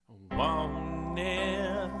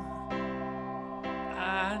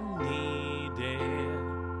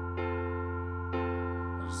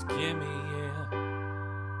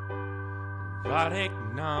erotic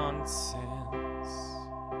nonsense.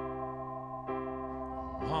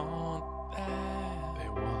 Want that. They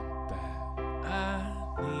want that. I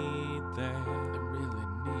need that. I really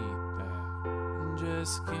need that.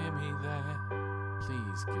 Just give me that.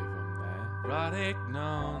 Please give them that. Erotic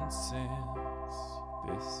nonsense.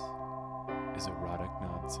 This is erotic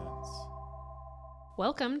nonsense.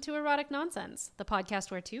 Welcome to Erotic Nonsense, the podcast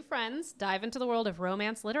where two friends dive into the world of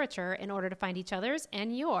romance literature in order to find each other's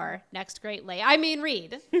and your next great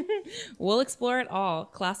read. We'll explore it all.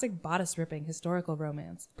 Classic bodice-ripping historical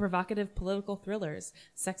romance, provocative political thrillers,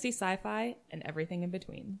 sexy sci-fi, and everything in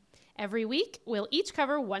between. Every week, we'll each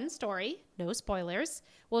cover one story, no spoilers.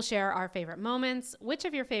 We'll share our favorite moments, which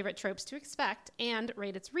of your favorite tropes to expect, and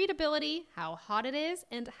rate its readability, how hot it is,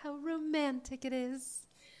 and how romantic it is.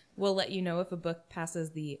 We'll let you know if a book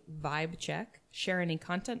passes the vibe check, share any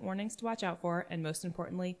content warnings to watch out for, and most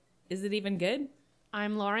importantly, is it even good?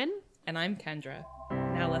 I'm Lauren. And I'm Kendra.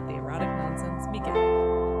 Now let the erotic nonsense begin.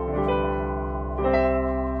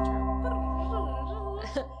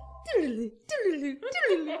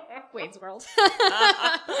 Wayne's World.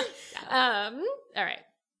 All right.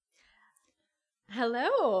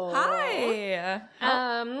 Hello. Hi.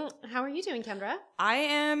 How are you doing, Kendra? I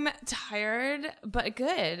am tired, but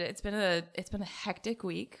good. It's been a hectic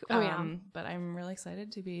week. Oh, yeah. But I'm really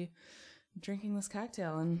excited to be drinking this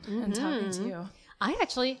cocktail and talking to you. I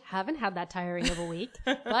actually haven't had that tiring of a week,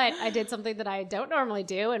 but I did something that I don't normally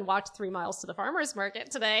do and walked 3 miles to the farmer's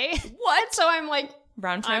market today. What? So I'm like,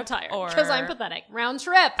 round trip? I'm tired because I'm pathetic. Round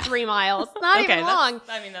trip, 3 miles. Not even long.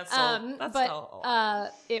 That's still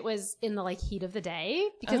it was in the heat of the day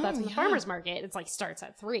because that's when the farmer's market. It's starts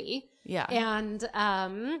at 3. Yeah. And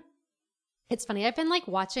it's funny. I've been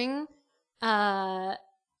watching,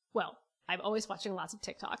 I'm always watching lots of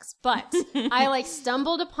TikToks, but I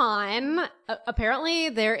stumbled upon, apparently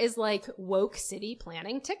there is woke city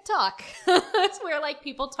planning TikTok. It's where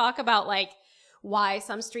people talk about why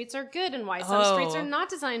some streets are good and why some streets are not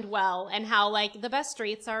designed well, and how the best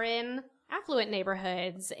streets are in affluent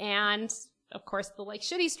neighborhoods, and of course the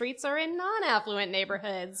shitty streets are in non-affluent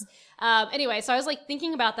neighborhoods. Anyway, so I was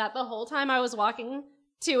thinking about that the whole time I was walking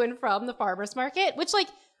to and from the farmer's market, which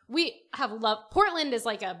we have loved. Portland is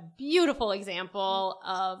a beautiful example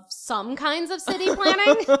of some kinds of city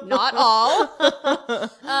planning, not all.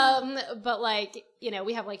 But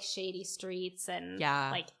we have shady streets and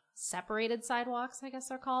separated sidewalks, I guess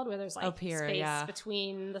they're called, where there's space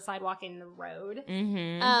between the sidewalk and the road.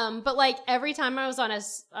 Mm-hmm. But every time I was on a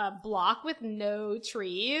block with no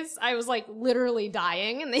trees, I was literally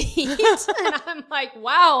dying in the heat. And I'm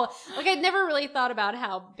wow, I'd never really thought about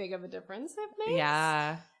how big of a difference it makes.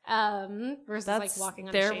 Yeah. Versus walking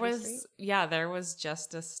on a shady street. Yeah, there was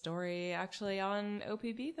just a story actually on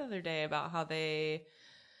OPB the other day about how they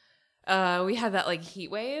we had that heat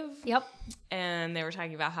wave. Yep. And they were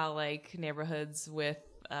talking about how neighborhoods with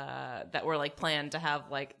that were planned to have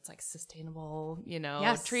it's sustainable,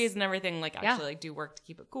 trees and everything actually do work to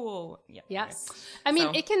keep it cool. Yeah. Yes. Okay. I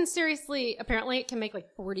mean, it can apparently it can make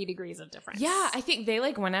 40 degrees of difference. Yeah, I think they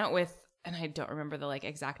went out with, and I don't remember the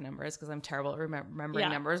exact numbers because I'm terrible at remembering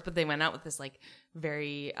numbers, but they went out with this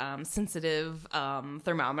very sensitive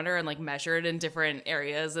thermometer and measured in different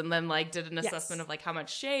areas, and then did an assessment of how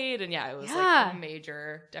much shade, and it was a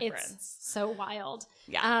major difference. It's so wild.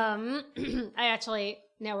 Yeah. I actually,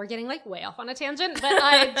 now we're getting way off on a tangent, but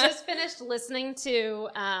I just finished listening to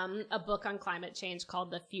a book on climate change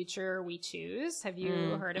called The Future We Choose. Have you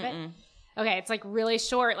heard of it? Okay, it's really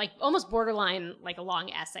short, almost borderline a long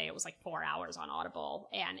essay. It was 4 hours on Audible,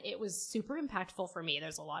 and it was super impactful for me.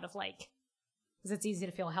 There's a lot of because it's easy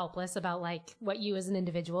to feel helpless about what you as an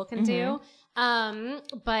individual can do.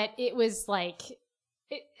 But it was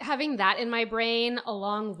having that in my brain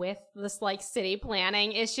along with this city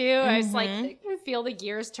planning issue. I was I can feel the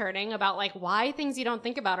gears turning about why things you don't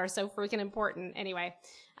think about are so freaking important. Anyway,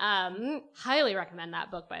 highly recommend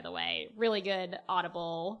that book, by the way. Really good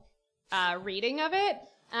Audible reading of it.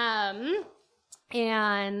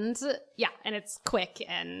 And it's quick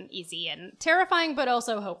and easy and terrifying, but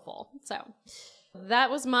also hopeful. So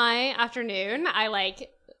that was my afternoon. I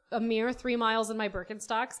a mere 3 miles in my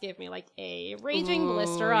Birkenstocks gave me a raging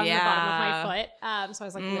blister on the bottom of my foot. So I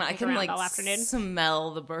was I can all afternoon.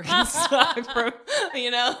 smell the Birkenstock from,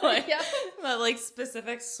 that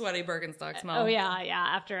specific sweaty Birkenstock smell. Oh yeah.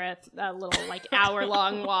 After a little hour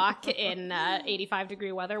long walk in 85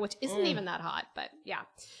 degree weather, which isn't even that hot, but yeah.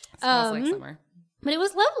 It smells like summer. But it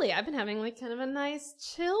was lovely. I've been having kind of a nice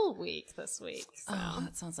chill week this week. So. Oh,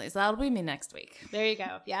 that sounds nice. That'll be me next week. There you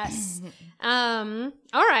go. Yes. All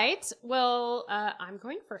right. Well, I'm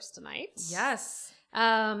going first tonight. Yes.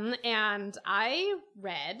 And I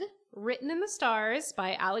read Written in the Stars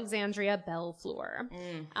by Alexandria Bell Fleur.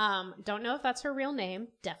 Don't know if that's her real name.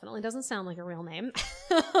 Definitely doesn't sound like a real name.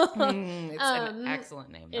 It's an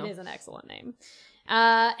excellent name, though. It is an excellent name.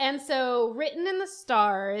 And so Written in the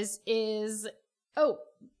Stars is... Oh,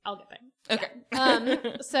 I'll get there. Okay.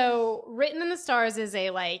 Yeah. So Written in the Stars is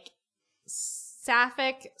a, like,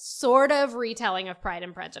 sapphic sort of retelling of Pride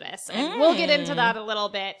and Prejudice. And we'll get into that a little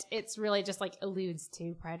bit. It's really just like alludes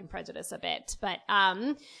to Pride and Prejudice a bit. But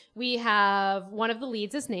we have one of the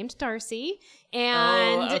leads is named Darcy.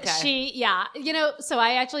 And so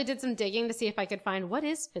I actually did some digging to see if I could find what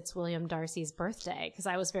is Fitzwilliam Darcy's birthday, because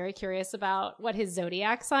I was very curious about what his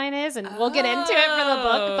zodiac sign is, and we'll get into it for the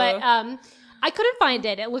book. But I couldn't find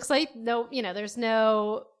it. It looks like there's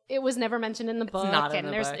no... It was never mentioned in the book,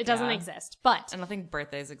 it doesn't exist. But and I think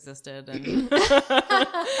birthdays existed.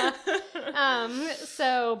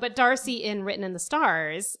 But Darcy in Written in the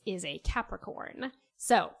Stars is a Capricorn.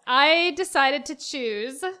 So I decided to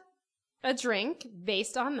choose a drink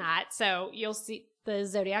based on that. So you'll see the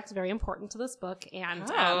zodiac's very important to this book, and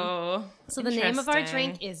so the name of our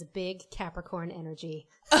drink is Big Capricorn Energy.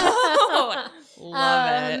 Love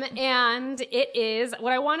it. And it is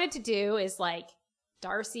what I wanted to do is like.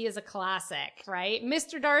 Darcy is a classic, right?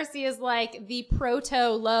 Mr. Darcy is like the proto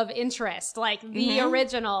love interest, like the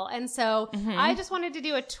original. And so I just wanted to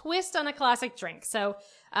do a twist on a classic drink. So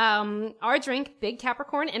our drink, Big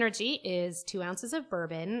Capricorn Energy, is 2 ounces of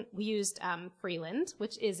bourbon. We used Freeland,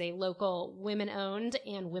 which is a local women-owned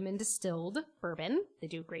and women-distilled bourbon. They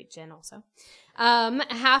do great gin also.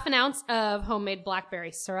 Half an ounce of homemade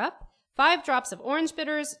blackberry syrup. 5 drops of orange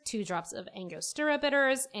bitters, 2 drops of Angostura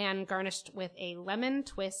bitters, and garnished with a lemon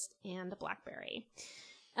twist and a blackberry.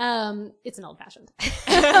 It's an old-fashioned.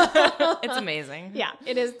 It's amazing. Yeah,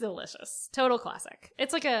 it is delicious. Total classic.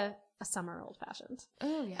 It's like a summer old-fashioned.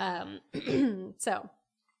 Oh, yeah. So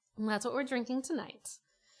that's what we're drinking tonight.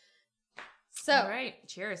 So, all right.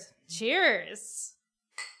 Cheers. Cheers.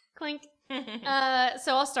 Clink.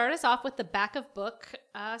 So I'll start us off with the back of book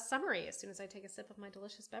summary as soon as I take a sip of my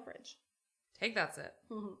delicious beverage. Take that sip.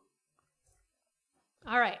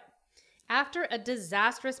 All right. After a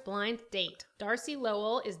disastrous blind date, Darcy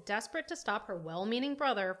Lowell is desperate to stop her well-meaning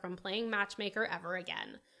brother from playing matchmaker ever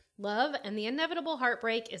again. Love and the inevitable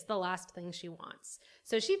heartbreak is the last thing she wants.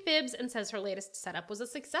 So she fibs and says her latest setup was a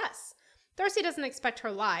success. Darcy doesn't expect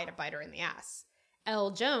her lie to bite her in the ass.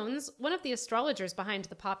 Elle Jones, one of the astrologers behind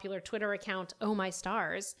the popular Twitter account Oh My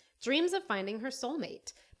Stars, dreams of finding her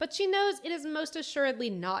soulmate. But she knows it is most assuredly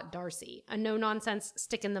not Darcy, a no-nonsense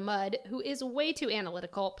stick-in-the-mud who is way too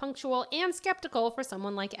analytical, punctual, and skeptical for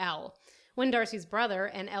someone like Elle. When Darcy's brother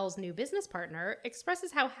and Elle's new business partner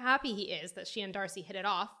expresses how happy he is that she and Darcy hit it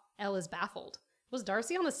off, Elle is baffled. Was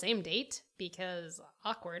Darcy on the same date? Because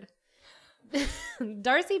awkward.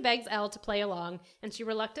 Darcy begs Elle to play along, and she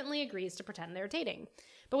reluctantly agrees to pretend they're dating.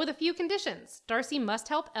 But with a few conditions. Darcy must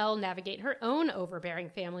help Elle navigate her own overbearing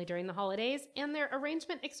family during the holidays, and their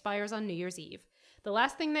arrangement expires on New Year's Eve. The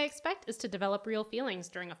last thing they expect is to develop real feelings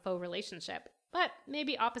during a faux relationship. But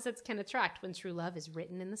maybe opposites can attract when true love is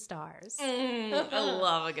written in the stars. I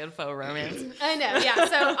love a good faux romance. I know, yeah.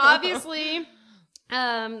 So obviously,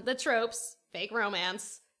 the tropes, fake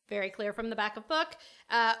romance, very clear from the back of book.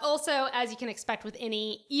 Also, as you can expect with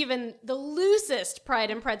any, even the loosest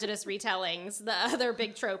Pride and Prejudice retellings, the other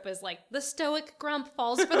big trope is like the stoic grump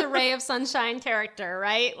falls for the ray of sunshine character,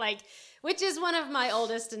 right? Like, which is one of my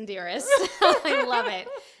oldest and dearest. I love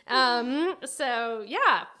it. So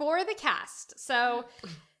yeah, for the cast. So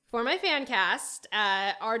for my fan cast,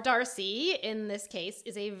 our Darcy, in this case,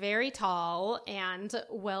 is a very tall and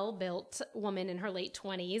well-built woman in her late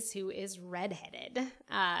 20s who is redheaded.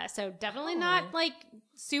 So definitely not like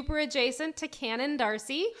super adjacent to canon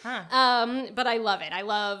Darcy. But I love it.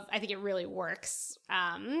 I think it really works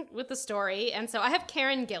with the story. And so I have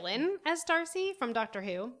Karen Gillan as Darcy from Doctor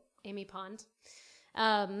Who, Amy Pond.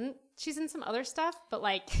 She's in some other stuff, but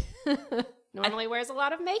like normally wears a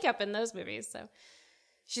lot of makeup in those movies, so...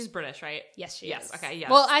 She's British, right? Yes, she is. Okay, yes.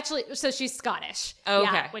 Well, actually, so she's Scottish. Oh,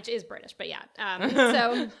 okay. Yeah, which is British, but yeah.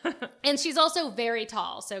 And she's also very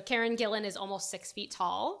tall. So Karen Gillan is almost 6 feet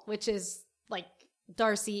tall, which is like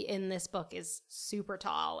Darcy in this book is super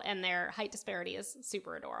tall, and their height disparity is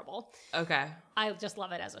super adorable. Okay. I just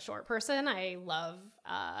love it as a short person. I love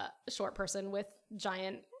a short person with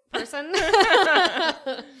giant person.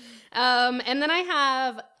 And then I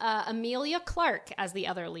have Amelia Clark as the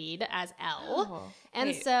other lead, as Elle. Oh,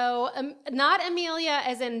 and so not Amelia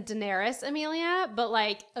as in Daenerys Amelia, but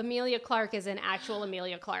like Amelia Clark as in actual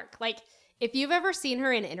Amelia Clark. Like if you've ever seen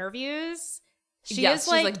her in interviews, She Yes,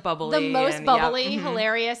 is she's, like, bubbly the most and- bubbly, yeah, mhm.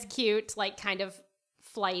 hilarious, cute, like kind of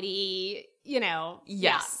flighty, Yes.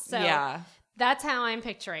 Yeah. So yeah. that's how I'm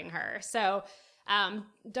picturing her. So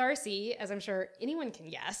Darcy, as I'm sure anyone can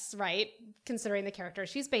guess, right, considering the character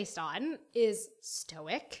she's based on, is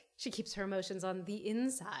stoic. She keeps her emotions on the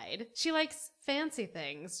inside. She likes fancy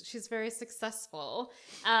things. She's very successful.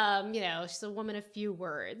 She's a woman of few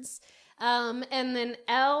words. And then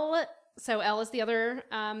Elle, so Elle is the other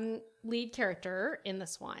lead character in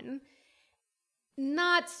this one.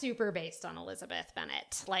 Not super based on Elizabeth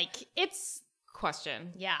Bennet. Like, it's,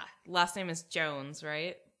 Question. yeah, Last name is Jones,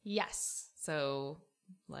 right? yes. So,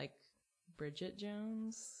 like, Bridget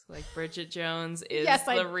Jones? Like, Bridget Jones is Yes,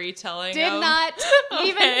 I the retelling Did of... not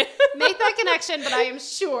even Okay. make that connection, but I am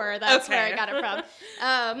sure that's where I Okay. got it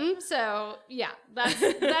from. So yeah,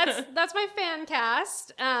 that's my fan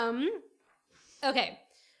cast. Okay.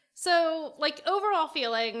 So like overall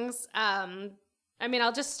feelings,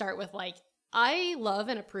 I'll just start with like, I love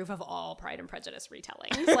and approve of all Pride and Prejudice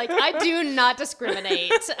retellings. Like, I do not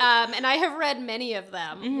discriminate. And I have read many of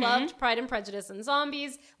them. Mm-hmm. Loved Pride and Prejudice and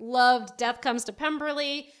Zombies. Loved Death Comes to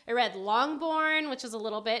Pemberley. I read Longbourn, which is a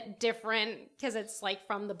little bit different because it's like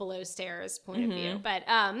from the below stairs point of view. But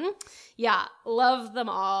yeah, love them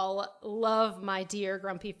all. Love my dear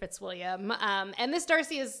Grumpy Fitzwilliam. And this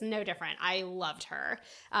Darcy is no different. I loved her.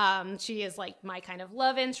 She is like my kind of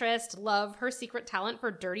love interest. Love her secret talent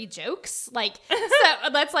for dirty jokes. Like, so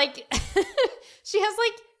that's like, she has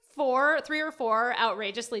like 3 or 4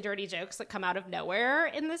 outrageously dirty jokes that come out of nowhere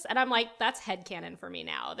in this. And I'm like, that's headcanon for me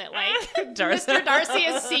now that like Mr. Darcy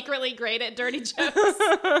is secretly great at dirty jokes.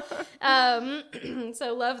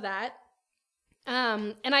 So love that.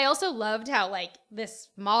 And I also loved how like this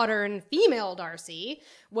modern female Darcy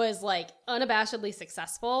was like unabashedly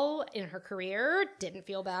successful in her career, didn't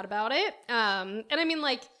feel bad about it. And I mean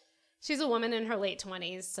like, she's a woman in her late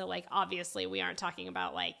 20s, so like obviously we aren't talking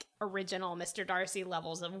about like original Mr. Darcy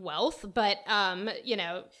levels of wealth, but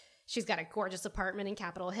she's got a gorgeous apartment in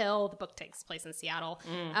Capitol Hill. The book takes place in Seattle.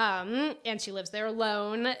 And she lives there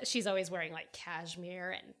alone. She's always wearing like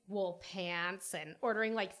cashmere and wool pants and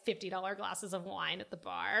ordering like $50 glasses of wine at the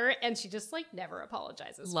bar, and she just like never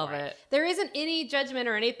apologizes. Love for it. There isn't any judgment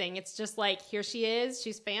or anything. It's just like, here she is.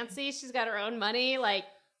 She's fancy. She's got her own money. Like,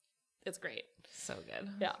 it's great. So good.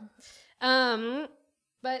 Yeah.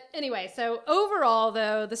 But anyway, so overall,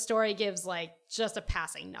 though, the story gives like just a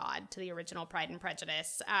passing nod to the original Pride and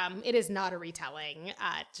Prejudice. It is not a retelling.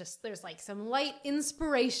 Just there's like some light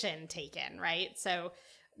inspiration taken, right? So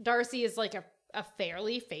Darcy is like a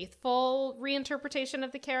fairly faithful reinterpretation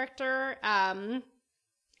of the character.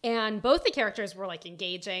 And both the characters were like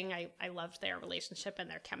engaging. I loved their relationship and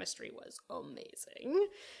their chemistry was amazing.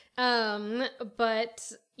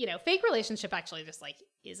 But fake relationship actually just like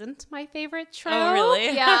isn't my favorite trope. Oh, really?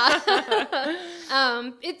 Yeah.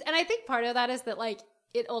 And I think part of that is that like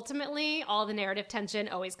it ultimately, all the narrative tension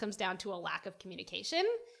always comes down to a lack of communication,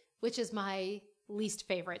 which is my least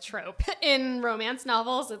favorite trope in romance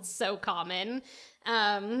novels. It's so common.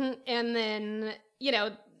 And then,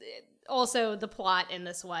 also the plot in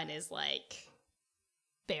this one is like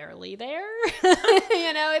barely there.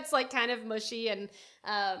 It's like kind of mushy and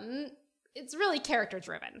it's really character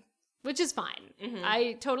driven, which is fine. Mm-hmm.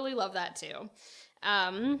 I totally love that too.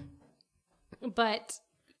 But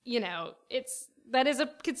that is a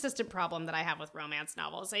consistent problem that I have with romance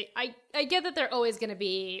novels. I get that they're always going to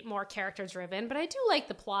be more character driven, but I do like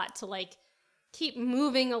the plot to like keep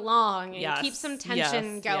moving along and keep some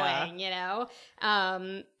tension going,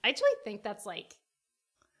 I actually think that's like,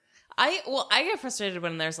 I get frustrated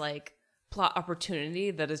when there's like plot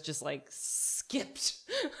opportunity that is just like skipped.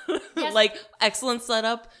 Yes. Like excellent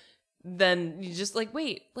setup, then you just like,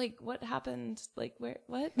 wait, like what happened? Like where,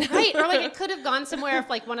 what? right. Or like it could have gone somewhere if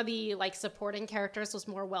like one of the like supporting characters was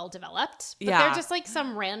more well developed. But Yeah. they're just like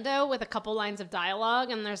some rando with a couple lines of dialogue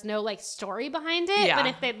and there's no like story behind it. Yeah. But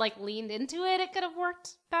if they'd like leaned into it, it could have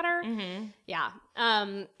worked better. Mm-hmm. Yeah.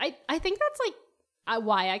 I think that's like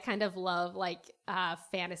why I kind of love like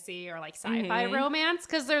fantasy or like sci-fi romance,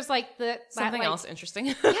 because there's like Something else interesting.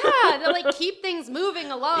 yeah, to like keep things moving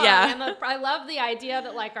along. Yeah. And I love the idea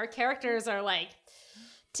that like our characters are like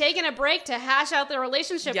taking a break to hash out their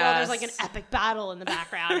relationship while there's like an epic battle in the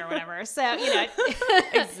background or whatever. So,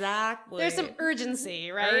 Exactly. there's some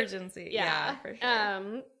urgency, right? Urgency. Yeah, for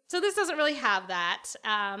sure. So this doesn't really have that.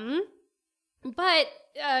 But,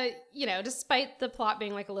 despite the plot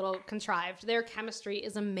being like a little contrived, their chemistry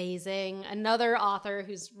is amazing. Another author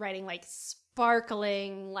who's writing like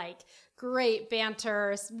sparkling, like great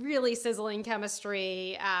banter, really sizzling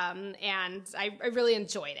chemistry. And I really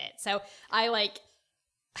enjoyed it. So I like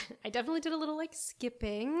I definitely did a little like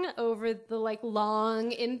skipping over the like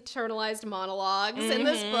long internalized monologues in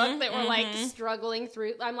this book that were like struggling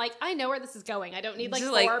through. I'm like, I know where this is going. I don't need like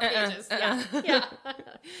 4 pages. Yeah.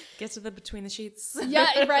 Get to the between the sheets.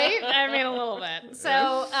 Yeah, right? I mean, a little bit. So,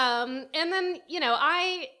 and then,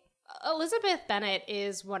 Elizabeth Bennet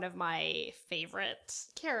is one of my favorite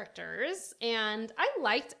characters, and I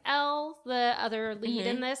liked Elle, the other lead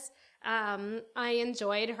in this. I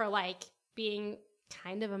enjoyed her like being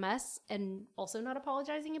kind of a mess and also not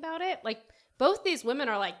apologizing about it. Like, both these women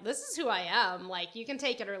are like, this is who I am. Like, you can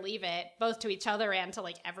take it or leave it, both to each other and to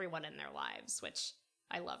like everyone in their lives, which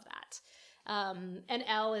I love that. And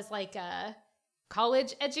Elle is like a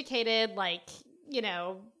college educated, like,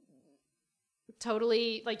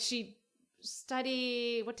 totally, like,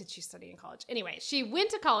 what did she study in college? Anyway, she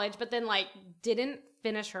went to college, but then like didn't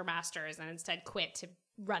finish her master's and instead quit to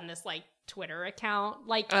run this like Twitter account.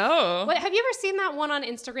 Like, have you ever seen that one on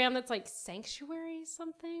Instagram that's like Sanctuary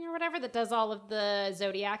something or whatever that does all of the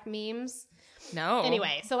Zodiac memes? No.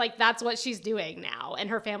 Anyway, so like that's what she's doing now, and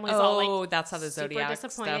her family's all like, oh, that's how the Zodiac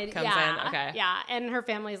stuff comes in. Okay, yeah, and her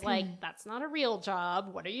family's like, that's not a real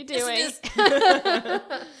job. What are you doing?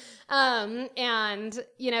 And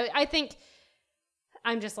I think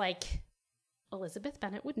I'm just like, Elizabeth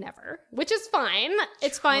Bennet would never, which is fine.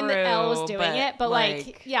 It's fine that Elle was doing it, but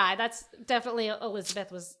like, yeah, that's definitely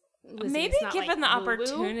Elizabeth was. Maybe given the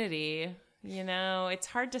opportunity. It's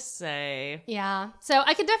hard to say. Yeah. So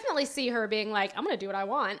I could definitely see her being like, I'm going to do what I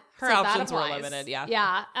want. Her options were limited, yeah.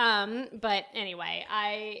 Yeah. But anyway,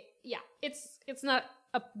 it's not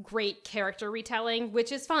a great character retelling,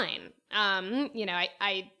 which is fine.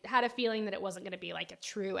 I had a feeling that it wasn't going to be like a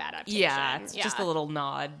true adaptation. Yeah, it's just a little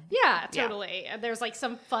nod. Yeah, totally. Yeah. There's like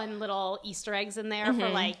some fun little Easter eggs in there for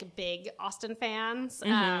like big Austen fans,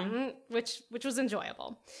 which was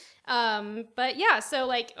enjoyable. But yeah, so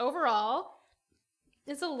like overall,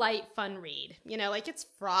 it's a light, fun read. Like it's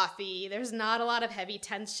frothy. There's not a lot of heavy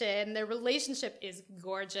tension. Their relationship is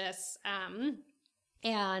gorgeous.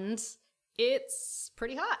 And it's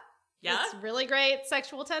pretty hot. Yeah. It's really great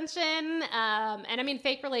sexual tension. And I mean,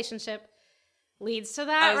 fake relationship leads to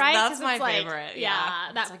that, right? That's my favorite. Yeah.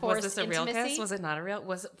 That like, forced was this a intimacy. real kiss? Was it not a real?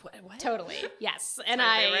 Was it what? Totally. Yes. And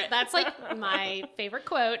that's like my favorite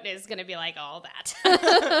quote is going to be like all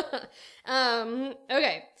that.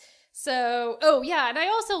 Okay. So, and I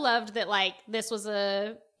also loved that like this was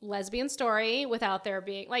a lesbian story without there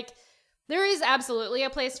being like, there is absolutely a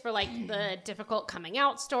place for like the difficult coming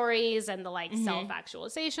out stories and the like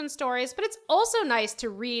self-actualization stories, but it's also nice to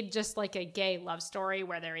read just like a gay love story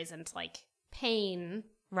where there isn't like pain,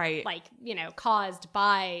 right? Like, caused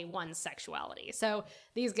by one's sexuality. So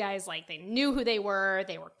these guys, like, they knew who they were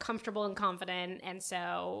comfortable and confident, and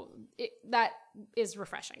so that is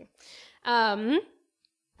refreshing.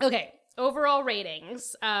 Okay. Overall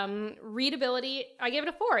ratings, readability, I gave it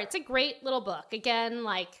a 4. It's a great little book. Again,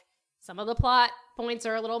 like, some of the plot points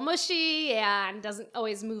are a little mushy and doesn't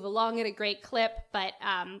always move along at a great clip, but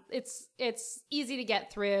it's easy to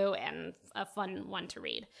get through and a fun one to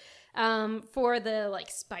read. For the like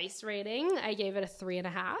spice rating, I gave it a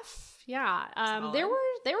 3.5. Yeah. There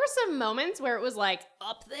were some moments where it was like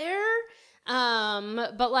up there.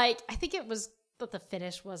 But like I think it was that the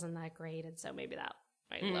finish wasn't that great, and so maybe that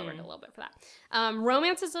I lowered it a little bit for that.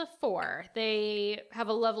 Romance is a 4. They have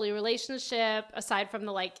a lovely relationship aside from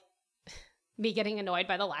the like me getting annoyed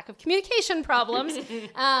by the lack of communication problems.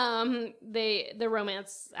 The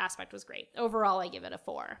romance aspect was great. Overall, I give it a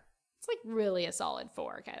 4. It's like really a solid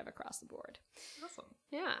 4 kind of across the board. Awesome.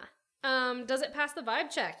 Yeah. Does it pass the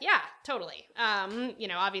vibe check? Yeah, totally.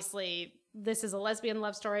 Obviously this is a lesbian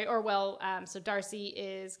love story, so Darcy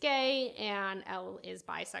is gay and Elle is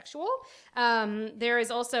bisexual. There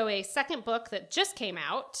is also a second book that just came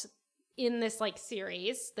out in this like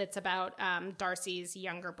series that's about Darcy's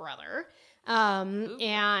younger brother.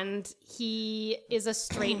 And he is a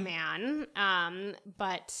straight man,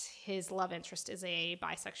 but his love interest is a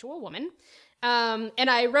bisexual woman. And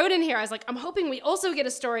I wrote in here, I was like, I'm hoping we also get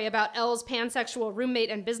a story about Elle's pansexual roommate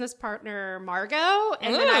and business partner, Margot.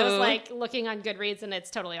 And then I was like looking on Goodreads and it's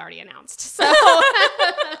totally already announced. So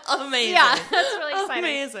amazing. Yeah, that's really exciting.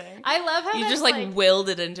 Amazing. I love how you just like willed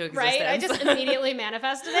it into existence. Right? I just immediately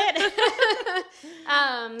manifested it.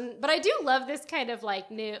 But I do love this kind of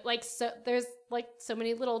like new, like, so there's like so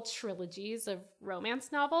many little trilogies of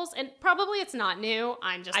romance novels, and probably it's not new.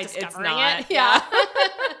 I'm just discovering it. Yeah.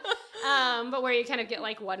 But where you kind of get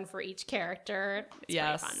like one for each character. It's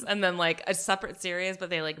yes. fun. And then like a separate series, but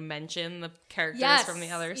they like mention the characters from the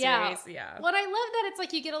other series. Yeah. Well, I love that it's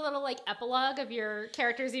like you get a little like epilogue of your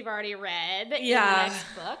characters you've already read in the Yeah. next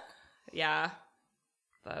book. Yeah.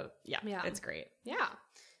 Yeah. It's great. Yeah.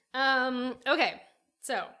 Okay.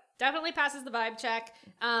 So definitely passes the vibe check.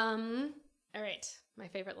 All right. My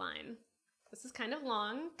favorite line. This is kind of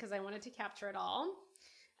long because I wanted to capture it all.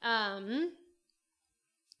 And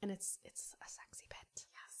it's a sexy bit.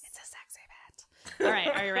 Yes. It's a sexy bit. All right.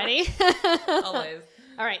 Are you ready? Always.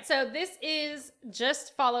 All right. So this is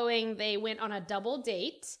just following, they went on a double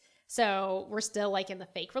date. So we're still like in the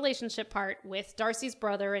fake relationship part with Darcy's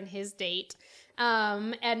brother and his date.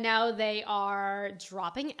 And now they are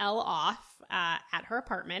dropping Elle off at her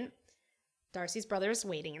apartment. Darcy's brother is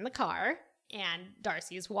waiting in the car, and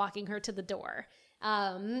Darcy is walking her to the door.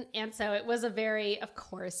 And so it was of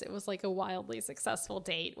course, it was like a wildly successful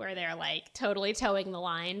date where they're like totally towing the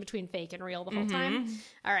line between fake and real the whole time.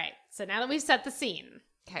 All right. So now that we've set the scene,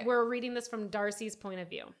 we're reading this from Darcy's point of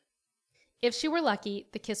view. If she were lucky,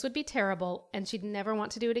 the kiss would be terrible, and she'd never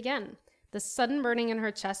want to do it again. The sudden burning in her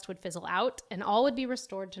chest would fizzle out, and all would be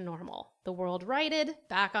restored to normal. The world righted,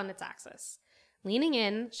 back on its axis. Leaning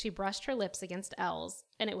in, she brushed her lips against Elle's,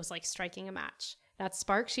 and it was like striking a match. That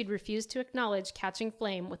spark she'd refused to acknowledge catching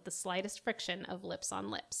flame with the slightest friction of lips on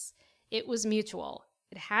lips. It was mutual.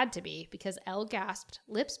 It had to be, because Elle gasped,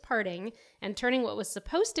 lips parting, and turning what was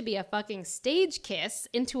supposed to be a fucking stage kiss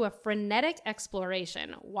into a frenetic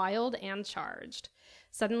exploration, wild and charged.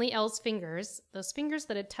 Suddenly, Elle's fingers, those fingers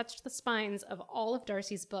that had touched the spines of all of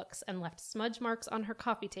Darcy's books and left smudge marks on her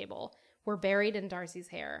coffee table, were buried in Darcy's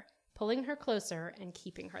hair, pulling her closer and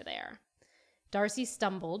keeping her there. Darcy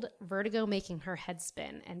stumbled, vertigo making her head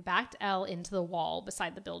spin, and backed Elle into the wall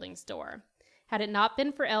beside the building's door. Had it not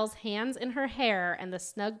been for Elle's hands in her hair and the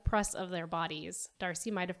snug press of their bodies, Darcy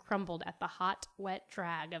might have crumbled at the hot, wet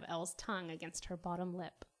drag of Elle's tongue against her bottom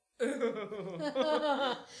lip.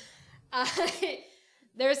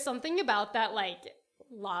 There's something about that, like,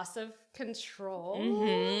 loss of control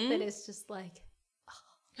that is just like,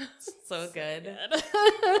 oh, so good.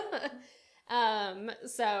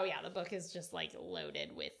 So yeah, the book is just like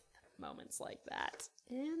loaded with moments like that,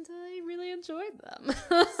 and I really enjoyed them.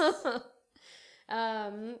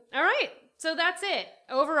 All right, so that's it.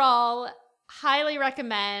 Overall, highly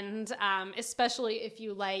recommend, especially if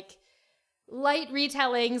you like light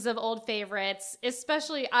retellings of old favorites.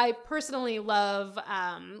 Especially, I personally love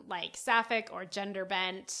like sapphic or gender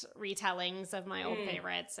bent retellings of my old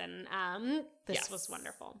favorites, and this was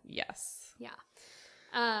wonderful. Yes. Yeah.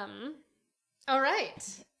 All right.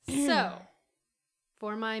 So,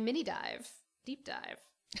 for my deep dive.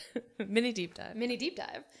 Mini deep dive. Mini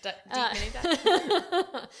dive. Mini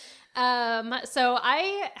dive. So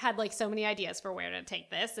I had like so many ideas for where to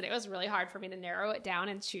take this, and it was really hard for me to narrow it down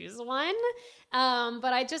and choose one.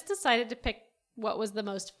 But I just decided to pick what was the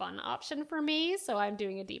most fun option for me. So I'm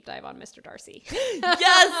doing a deep dive on Mr. Darcy.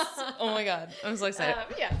 Yes! Oh my God. I'm so excited.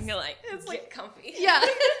 Yes. You're like, it's like comfy. Yeah.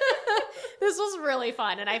 This was really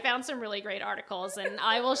fun, and I found some really great articles, and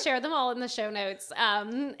I will share them all in the show notes.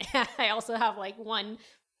 I also have like one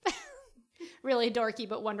really dorky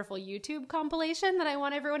but wonderful YouTube compilation that I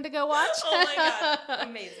want everyone to go watch. Oh my God.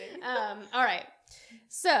 Amazing. All right.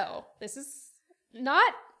 So this is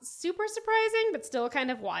not super surprising, but still kind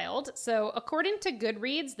of wild. So according to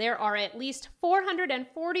Goodreads, there are at least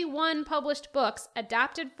 441 published books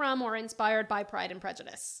adapted from or inspired by Pride and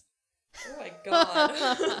Prejudice. Oh my God.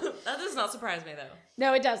 That does not surprise me, though.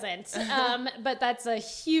 No, it doesn't. But that's a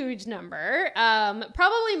huge number.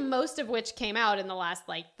 Probably most of which came out in the last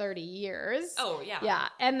like 30 years. Oh, yeah. Yeah.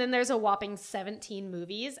 And then there's a whopping 17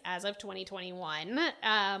 movies as of 2021,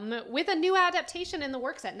 with a new adaptation in the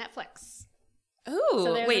works at Netflix. Ooh,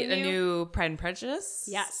 So there's wait, a new Pride and Prejudice?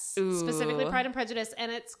 Yes. Ooh. Specifically Pride and Prejudice.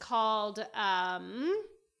 And it's called,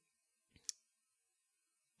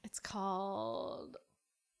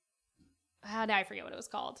 now I forget what it was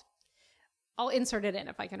called. I'll insert it in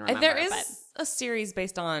if I can remember. There is a series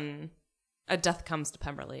based on A Death Comes to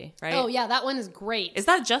Pemberley, right? Oh, yeah, that one is great. Is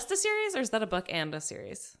that just a series, or is that a book and a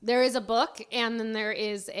series? There is a book, and then there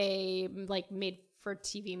is a like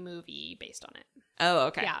made-for-TV movie based on it. Oh,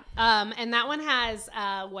 okay. Yeah. And that one has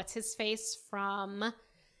what's his face from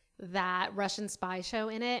that Russian spy show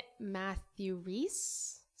in it, Matthew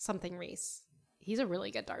Rhys, something Rhys. He's a really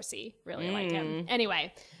good Darcy. Really like him.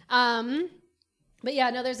 Anyway, but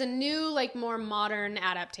yeah, no, there's a new, like, more modern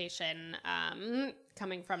adaptation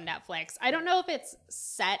coming from Netflix. I don't know if it's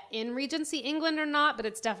set in Regency England or not, but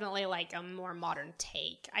it's definitely like a more modern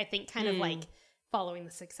take. I think kind of like following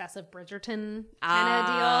the success of Bridgerton kind of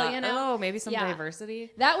deal, you know? Oh, maybe some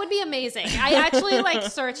diversity. That would be amazing. I actually like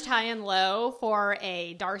searched high and low for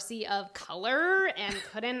a Darcy of color and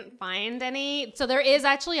couldn't find any. So there is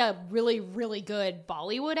actually a really, really good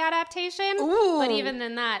Bollywood adaptation. Ooh. But even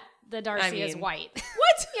then the Darcy is white.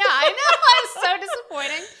 What? Yeah, I know. It's so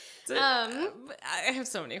disappointing. I have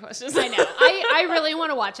so many questions. I know. I really want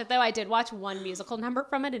to watch it, though. I did watch one musical number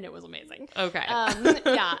from it, and it was amazing. Okay.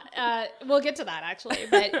 Yeah. We'll get to that, actually.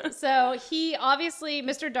 But so he obviously,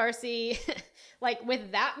 Mr. Darcy, like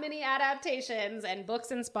with that many adaptations and books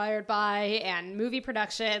inspired by and movie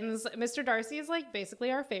productions, Mr. Darcy is like basically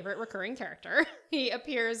our favorite recurring character. He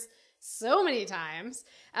appears so many times,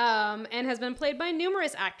 and has been played by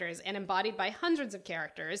numerous actors and embodied by hundreds of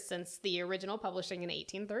characters since the original publishing in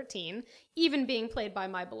 1813, even being played by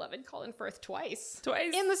my beloved Colin Firth twice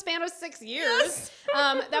in the span of 6 years. Yes.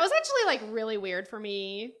 That was actually like really weird for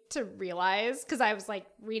me to realize, because I was like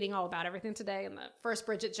reading all about everything today, and the first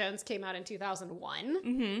Bridget Jones came out in 2001.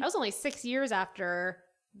 Mm-hmm. That was only 6 years after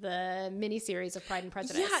the miniseries of Pride and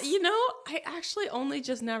Prejudice. Yeah, I actually only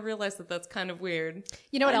just now realized that that's kind of weird.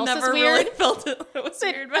 You know what else never is weird? Really felt it was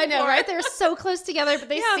weird before. I know, right? They're so close together, but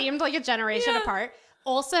they seemed like a generation apart.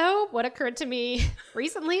 Also, what occurred to me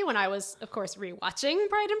recently when I was, of course, rewatching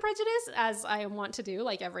Pride and Prejudice, as I want to do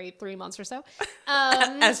like every 3 months or so.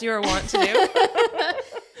 As you are wont to do.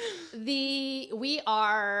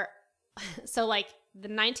 The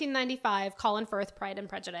 1995 Colin Firth Pride and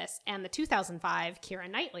Prejudice and the 2005 Keira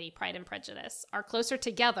Knightley Pride and Prejudice are closer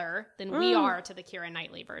together than we are to the Keira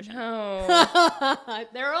Knightley version. Oh.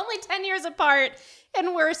 They're only 10 years apart,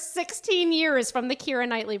 and we're 16 years from the Keira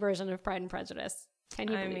Knightley version of Pride and Prejudice. Can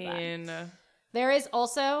you believe that? There is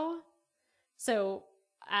also, so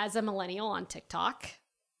as a millennial on TikTok,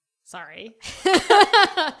 sorry.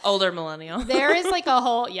 Older millennial. There is like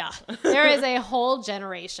there is a whole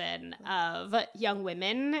generation of young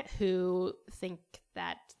women who think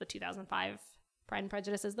that the 2005 Pride and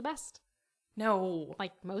Prejudice is the best. No.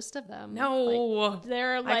 Like most of them. No. Like,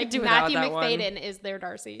 they're like Matthew McFadden is their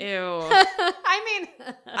Darcy. Ew.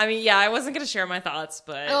 I mean, yeah, I wasn't going to share my thoughts,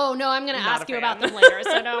 but. Oh, no, I'm going to ask you about them later,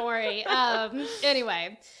 so don't worry.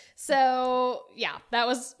 Anyway. So, yeah, that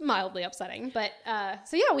was mildly upsetting. But,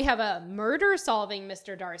 we have a murder-solving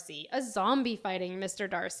Mr. Darcy, a zombie-fighting Mr.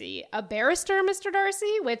 Darcy, a barrister Mr.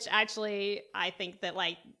 Darcy, which actually I think that,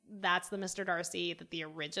 like, that's the Mr. Darcy that the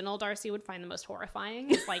original Darcy would find the most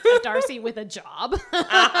horrifying. It's like a Darcy with a job.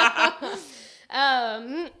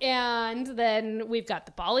 And then we've got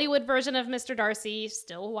the Bollywood version of Mr. Darcy,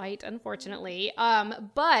 still white, unfortunately.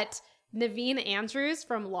 But Naveen Andrews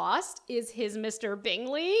from Lost is his Mr.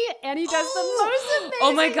 Bingley, and he does the most amazing.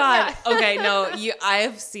 Oh my god! Yeah. Okay, no,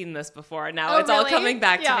 I've seen this before. Now it's all coming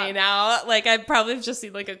back to me now. Like I probably have just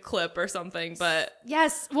seen like a clip or something, but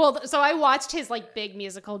yes. Well, so I watched his like big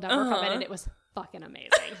musical number from it, and it was fucking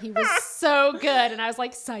amazing. He was so good, and I was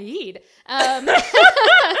like, Saeed.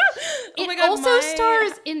 It also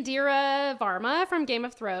stars Indira Varma from Game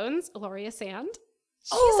of Thrones, Gloria Sand.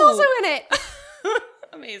 She's also in it.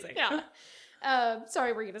 Amazing. Yeah.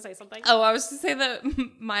 Sorry, were you going to say something? Oh, I was to say that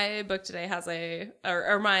my book today has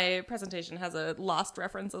or my presentation has a Lost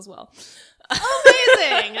reference as well.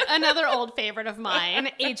 Amazing. Another old favorite of mine,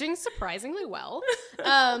 aging surprisingly well.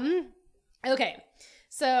 Okay.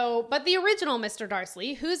 So, but the original Mr.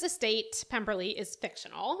 Darcy, whose estate, Pemberley, is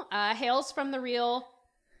fictional, hails from the real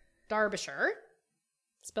Derbyshire,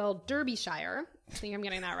 spelled Derbyshire. I think I'm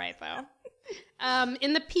getting that right, though.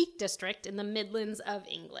 In the Peak District in the Midlands of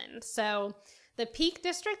England. So the Peak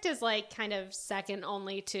District is like kind of second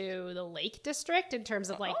only to the Lake District in terms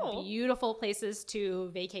of like beautiful places to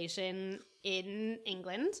vacation in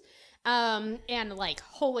England. And like,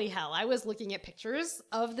 holy hell, I was looking at pictures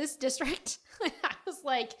of this district. I was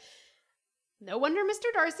like, no wonder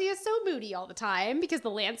Mr. Darcy is so moody all the time, because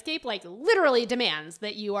the landscape like literally demands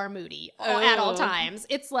that you are moody at all times.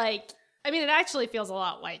 It's like, I mean, it actually feels a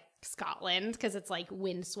lot like Scotland, because it's like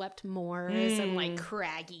windswept moors and like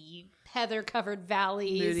craggy heather-covered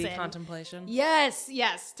valleys. Moody contemplation. Yes,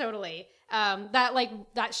 totally.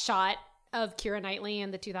 That shot of Keira Knightley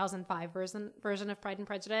in the 2005 version of Pride and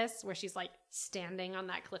Prejudice, where she's like standing on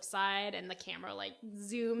that cliffside and the camera like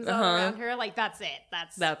zooms all around her. Like that's it.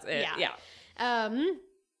 That's it. Yeah.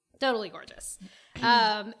 Totally gorgeous.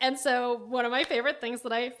 And so one of my favorite things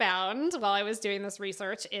that I found while I was doing this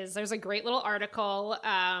research is there's a great little article.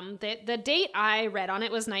 The date I read on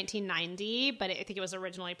it was 1990, but I think it was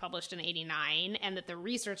originally published in 89, and that the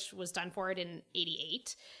research was done for it in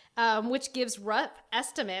 88, which gives rough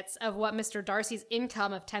estimates of what Mr. Darcy's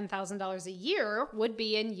income of $10,000 a year would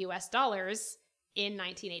be in US dollars in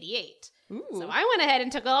 1988. Ooh. So I went ahead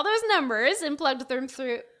and took all those numbers and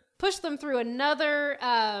pushed them through another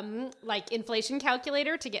inflation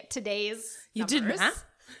calculator to get today's numbers. You did math?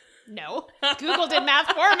 No. Google did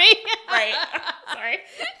math for me. Right. Sorry.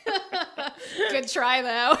 Good try,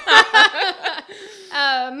 though.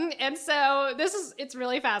 And so it's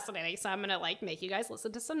really fascinating. So I'm going to like make you guys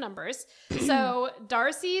listen to some numbers. So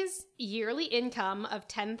Darcy's yearly income of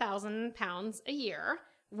 £10,000 a year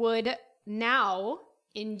would now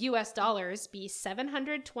in US dollars be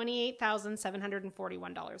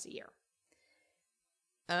 $728,741 a year.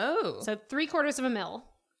 Oh. So $750,000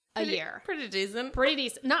 a year. Pretty decent. Pretty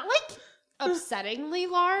decent. Not like upsettingly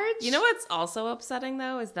large. You know what's also upsetting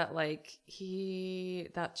though is that like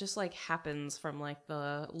that just like happens from like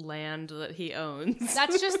the land that he owns.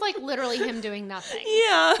 That's just like literally him doing nothing.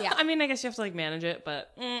 Yeah. I mean, I guess you have to like manage it,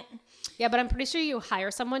 but yeah, but I'm pretty sure you hire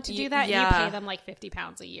someone to do that. Yeah. And you pay them like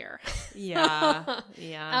 £50 a year. Yeah.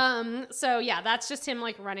 So yeah, that's just him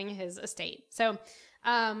like running his estate. So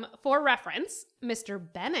for reference, Mr.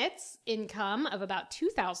 Bennett's income of about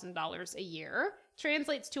 $2,000 a year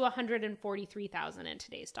translates to $143,000 in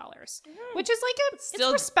today's dollars, which is like it's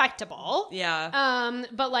respectable. Yeah.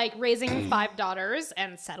 But like raising 5 daughters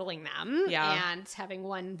and settling them and having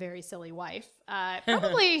one very silly wife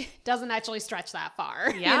probably doesn't actually stretch that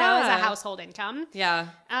far, you know, as a household income. Yeah.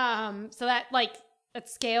 So that like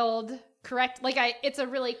it's scaled correct. Like it's a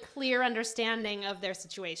really clear understanding of their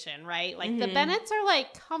situation, right? Like the Bennetts are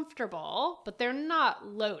like comfortable, but they're not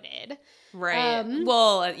loaded. Right.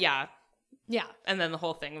 Yeah. Yeah. And then the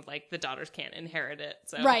whole thing of like the daughters can't inherit it.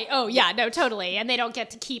 So. Right. Oh yeah, no, totally. And they don't get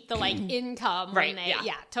to keep the like income right. when they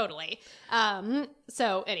totally.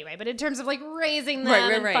 So anyway, but in terms of like raising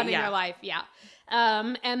them and funding their life,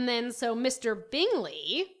 and then so Mr.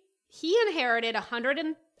 Bingley, he inherited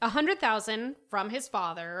 $100,000 from his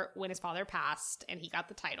father when his father passed and he got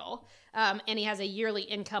the title. And he has a yearly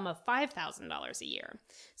income of $5,000 a year.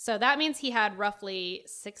 So that means he had roughly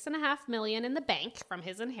 $6.5 million in the bank from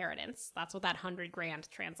his inheritance. That's what that $100,000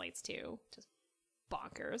 translates to. Just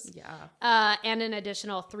bonkers. Yeah. And an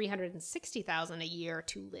additional $360,000 a year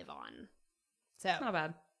to live on. So not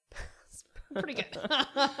bad. Pretty good.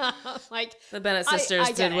 Like the Bennett sisters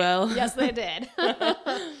did it. well. Yes, they did.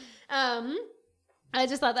 I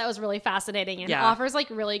just thought that was really fascinating and offers like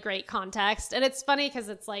really great context. And it's funny because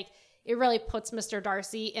it's like, it really puts Mr.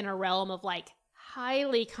 Darcy in a realm of like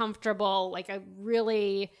highly comfortable, like a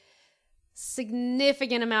really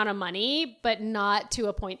significant amount of money, but not to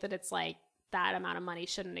a point that it's like that amount of money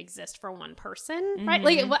shouldn't exist for one person, right?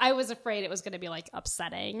 Like I was afraid it was going to be like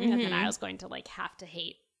upsetting and then I was going to like have to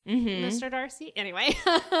hate Mr. Darcy. Anyway.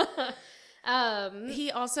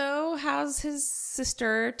 He also has his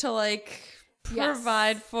sister to like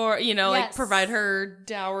provide for, you know, like provide her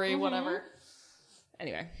dowry, whatever.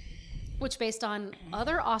 Anyway. Which based on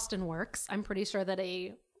other Austen works, I'm pretty sure that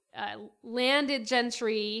a landed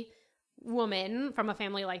gentry woman from a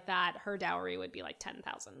family like that, her dowry would be like $10,000.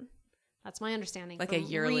 That's my understanding. Like a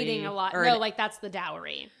yearly reading a lot. Or no, like that's the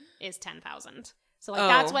dowry is $10,000. So like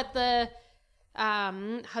that's what the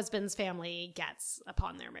husband's family gets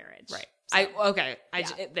upon their marriage. Right. So,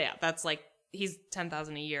 that's like he's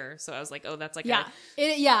 $10,000 a year. So I was like, oh, that's like So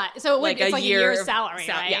it's like a year's salary,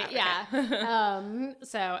 right? Yeah. Okay.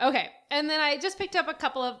 So okay, and then I just picked up a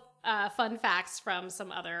couple of fun facts from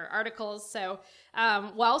some other articles. So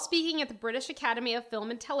while speaking at the British Academy of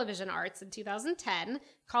Film and Television Arts in 2010,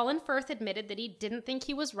 Colin Firth admitted that he didn't think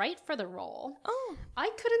he was right for the role. Oh. I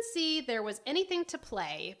couldn't see there was anything to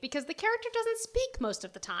play because the character doesn't speak most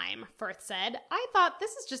of the time, Firth said. I thought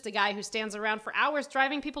this is just a guy who stands around for hours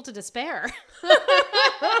driving people to despair.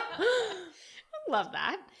 Love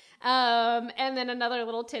that. And then another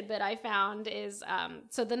little tidbit I found is,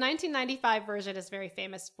 so the 1995 version is very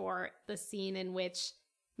famous for the scene in which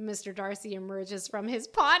Mr. Darcy emerges from his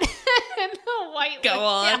pot and the white Go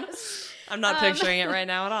on. Yes. I'm not picturing it right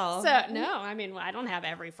now at all. So, no, I mean, I don't have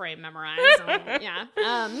every frame memorized.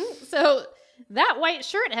 So that white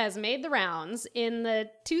shirt has made the rounds. In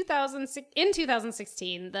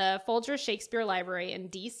 2016, the Folger Shakespeare Library in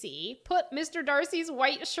D.C. put Mr. Darcy's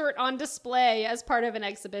white shirt on display as part of an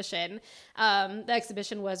exhibition. The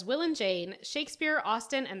exhibition was Will and Jane, Shakespeare,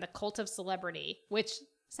 Austen, and the Cult of Celebrity, which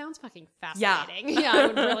sounds fucking fascinating. Yeah, I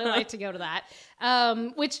would really like to go to that.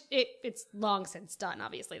 Which it's long since done,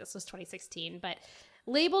 obviously. This was 2016, but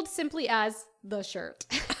labeled simply as the shirt.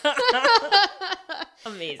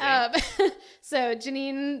 Amazing. So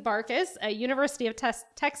Janine Barkis, a University of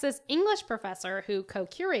Texas English professor who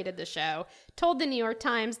co-curated the show, told the New York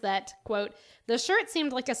Times that, quote, the shirt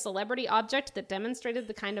seemed like a celebrity object that demonstrated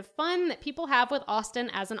the kind of fun that people have with Austen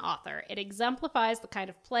as an author. It exemplifies the kind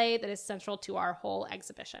of play that is central to our whole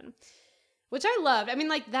exhibition. Which I loved. I mean,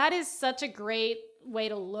 like, that is such a great way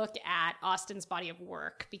to look at Austen's body of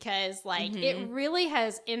work because, like, it really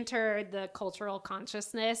has entered the cultural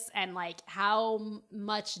consciousness and, like, how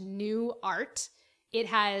much new art it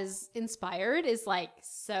has inspired is like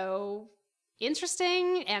so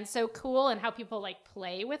interesting and so cool, and how people like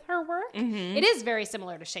play with her work. It is very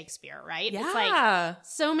similar to Shakespeare, right? Yeah. It's like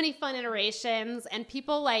so many fun iterations, and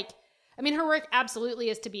people like, I mean, her work absolutely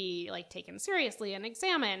is to be like taken seriously and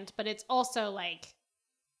examined, but it's also like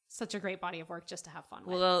such a great body of work just to have fun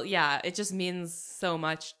with. Well, yeah, it just means so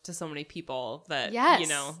much to so many people that, Yes. you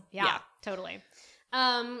know. Yeah, totally.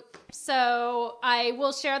 So I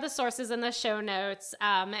will share the sources in the show notes,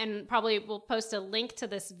 and probably we'll post a link to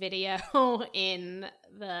this video in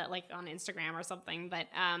the, like, on Instagram or something. But,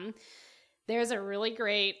 there's a really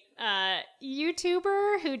great,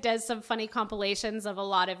 YouTuber who does some funny compilations of a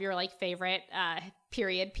lot of your like favorite,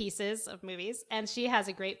 period pieces of movies. And she has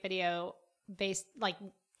a great video based, like,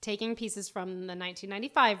 taking pieces from the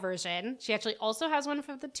 1995 version. She actually also has one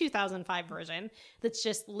from the 2005 version that's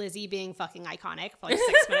just Lizzie being fucking iconic for like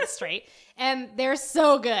 6 minutes straight. And they're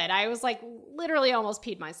so good. I was like literally almost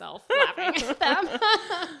peed myself laughing at them.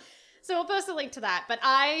 So we'll post a link to that. But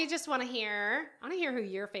I just want to hear who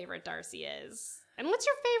your favorite Darcy is. And what's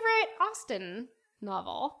your favorite Austen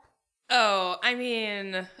novel? Oh, I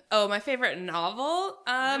mean, my favorite novel?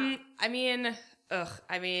 I mean,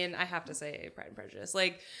 I have to say Pride and Prejudice.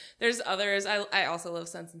 Like, there's others. I also love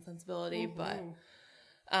Sense and Sensibility, but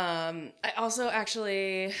I also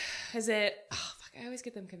actually, I always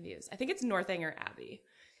get them confused. I think it's Northanger Abbey.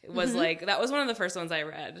 It was like, that was one of the first ones I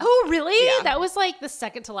read. Oh, really? Yeah. That was like the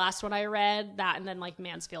second to last one I read. That and then like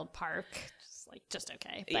Mansfield Park. Just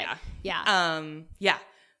okay. But, yeah. Yeah.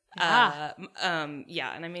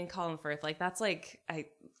 And I mean Colin Firth, like that's like I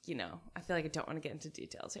feel like I don't want to get into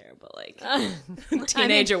details here, but like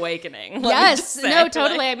Teenage Awakening. Like, yes, no,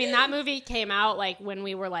 totally. Like, I mean that movie came out like when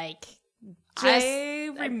we were like I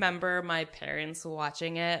remember my parents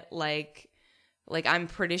watching it like I'm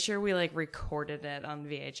pretty sure we like recorded it on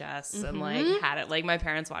VHS and like had it like my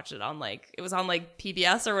parents watched it on like it was on like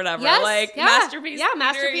PBS or whatever. Yes, like yeah. Masterpiece. Yeah,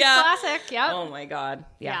 Masterpiece Classic. Yep. Oh my God.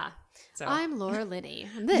 Yeah. So. I'm Laura Linney.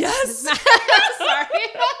 And this yes. Sorry.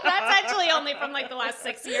 That's actually only from like the last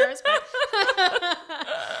 6 years. But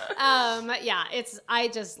I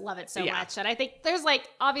just love it so much. And I think there's like,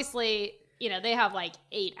 obviously, they have like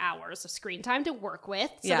 8 hours of screen time to work with.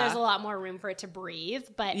 So there's a lot more room for it to breathe.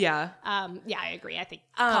 But I agree. I think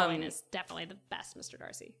Colin is definitely the best Mr.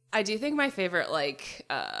 Darcy. I do think my favorite like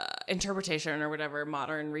interpretation or whatever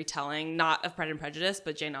modern retelling, not of Pride and Prejudice,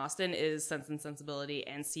 but Jane Austen is Sense and Sensibility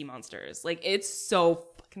and Sea Monsters. Like it's so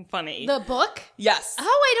fucking funny. The book? Yes. Oh,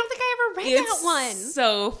 I don't think I ever read that one.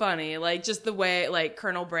 So funny. Like just the way like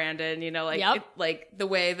Colonel Brandon, like the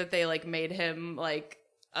way that they like made him like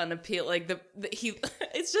unappeal, like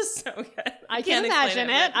it's just so good. I can imagine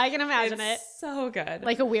it. I can imagine it. So good.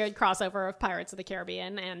 Like a weird crossover of Pirates of the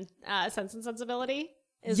Caribbean and Sense and Sensibility.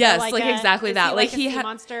 Like exactly that. Like he has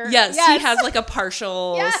monster. Yes, he has like a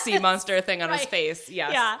partial sea monster thing on his face.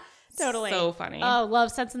 Yes. Yeah. Totally. So funny. Oh,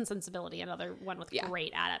 love Sense and Sensibility. Another one with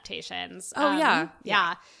great adaptations. Oh,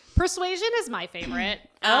 yeah. Persuasion is my favorite.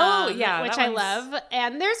 Which I love.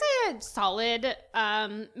 And there's a solid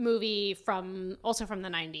movie from the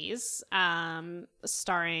 90s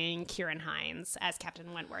starring Kieran Hines as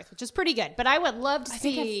Captain Wentworth, which is pretty good. But I would love to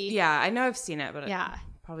see... I know I've seen it, but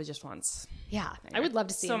probably just once. Yeah, I would love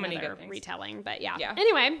to see so many another good retelling, but yeah.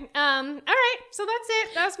 Anyway, all right, so that's it.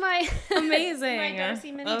 That was my amazing, my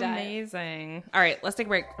Darcy mini dive. Amazing. All right, let's take a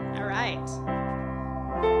break. All right.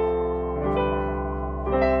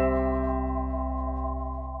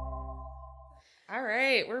 All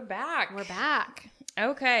right, we're back.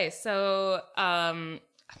 Okay, so I'm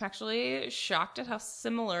actually shocked at how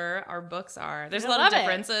similar our books are. There's a lot of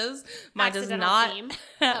differences. Mine does not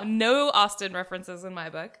have no Austen references in my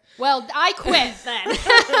book. Well, I quit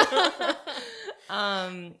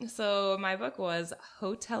then. So my book was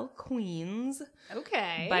Hotel Queens.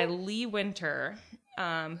 Okay. By Lee Winter,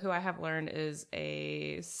 who I have learned is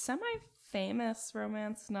a semi-famous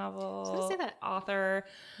romance novel I was gonna say that author.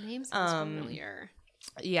 Name sounds familiar.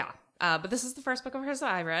 Yeah. But this is the first book of hers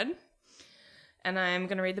that I read. And I'm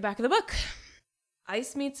going to read the back of the book.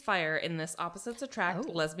 Ice meets fire in this opposites attract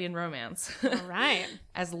lesbian romance. All right.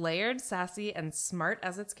 As layered, sassy, and smart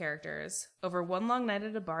as its characters, over one long night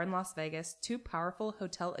at a bar in Las Vegas, two powerful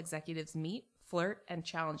hotel executives meet, flirt, and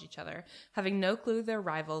challenge each other, having no clue they're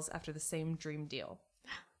rivals after the same dream deal.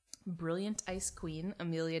 Brilliant ice queen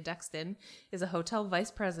Amelia Dexton is a hotel vice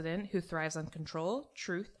president who thrives on control,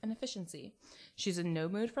 truth, and efficiency. She's in no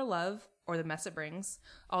mood for love or the mess it brings.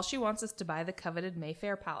 All she wants is to buy the coveted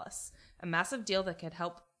Mayfair Palace, a massive deal that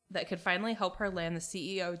could finally help her land the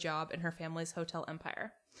CEO job in her family's hotel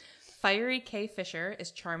empire. Fiery Kay Fisher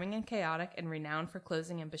is charming and chaotic and renowned for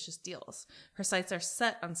closing ambitious deals. Her sights are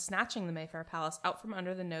set on snatching the Mayfair Palace out from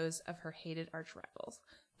under the nose of her hated arch rivals,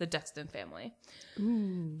 the Dexton family.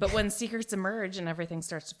 Ooh. But when secrets emerge and everything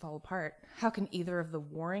starts to fall apart, how can either of the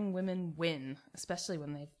warring women win, especially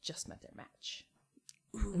when they've just met their match?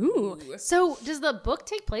 Ooh. So does the book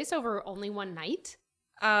take place over only one night?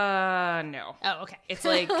 No. Oh, okay. It's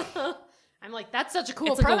like... I'm like, that's such a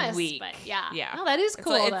cool it's like premise. a week. But yeah. Yeah. No, that is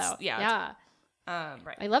cool, like, though. Yeah.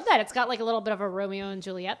 Right. I love that. It's got like a little bit of a Romeo and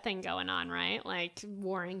Juliet thing going on, right? Like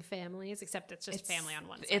warring families, except it's just family on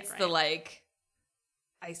one side. It's right? the like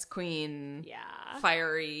Ice Queen,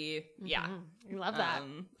 fiery, I love that.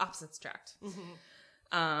 Opposites attract.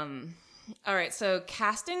 All right, so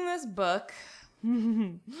casting this book,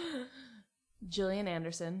 Gillian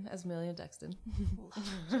Anderson as Amelia Dexton.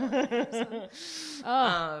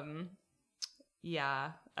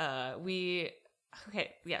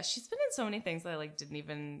 She's been in so many things that I like didn't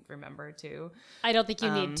even remember too. I don't think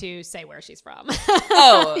you need to say where she's from.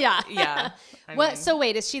 Yeah. So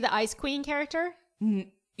wait, is she the Ice Queen character?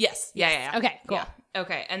 Yes. Yeah. Okay, cool. Yeah.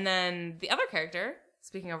 Okay, and then the other character,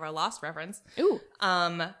 speaking of our Lost reference,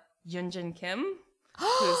 Yoonjin Kim,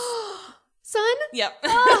 who's son? Yep.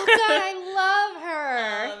 Oh god, I love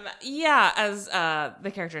her. As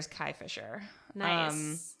the character is Kai Fisher.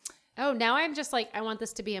 Nice. Now I'm just like, I want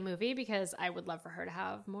this to be a movie because I would love for her to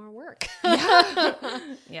have more work.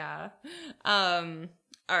 Yeah. All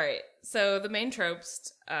right. So the main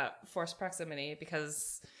tropes, forced proximity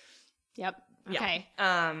because. Yep. Okay.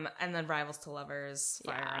 Yeah. And then rivals to lovers,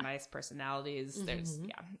 fire and ice personalities. There's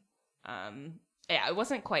it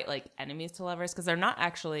wasn't quite like enemies to lovers because they're not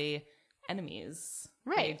actually enemies.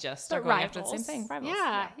 Right. They just are going after the same thing. Rivals.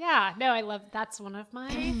 Yeah. No, I love. That's one of my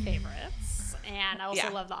favorites. And I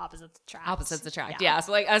also love the opposites attract. Opposites attract. Yeah.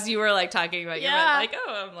 So like as you were like talking about, you're like,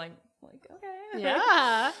 oh, I'm like okay.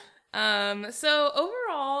 Yeah. So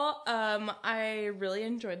overall, I really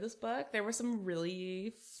enjoyed this book. There were some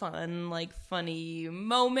really fun, like funny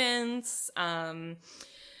moments.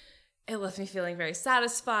 It left me feeling very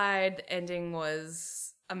satisfied. The ending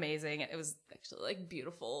was amazing. It was actually like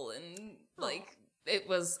beautiful and like it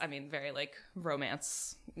was, I mean, very like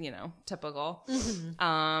romance, typical.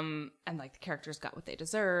 And like the characters got what they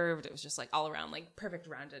deserved. It was just like all around like perfect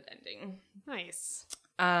rounded ending. Nice.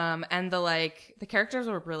 And the characters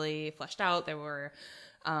were really fleshed out. They were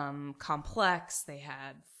complex. They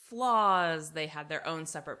had flaws. They had their own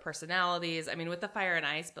separate personalities. I mean, with the fire and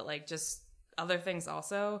ice, but like just other things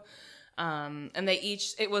also. And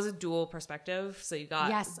it was a dual perspective. So you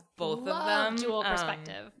got both of them. Dual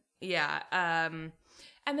perspective. And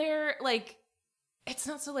they're like, it's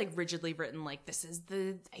not so like rigidly written, like this is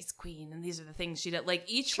the Ice Queen and these are the things she did. Like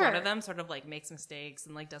each one of them sort of like makes mistakes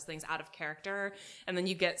and like does things out of character. And then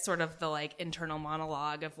you get sort of the like internal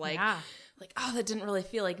monologue of like, oh, that didn't really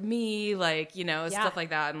feel like me, like, stuff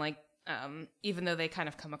like that. And like, even though they kind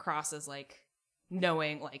of come across as like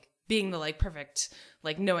knowing, like being the like perfect,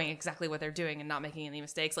 like knowing exactly what they're doing and not making any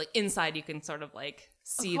mistakes, like inside you can sort of like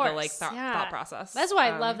see the like thought process. That's why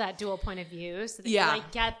I love that dual point of view, so that you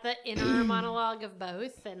like get the inner monologue of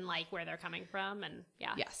both and like where they're coming from. And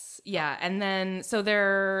and then so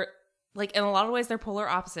they're like in a lot of ways they're polar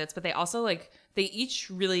opposites, but they also like they each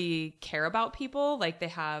really care about people. Like they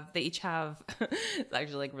each have it's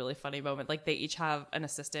actually like really funny moment, like they each have an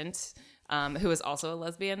assistant who is also a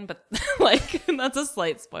lesbian, but like that's a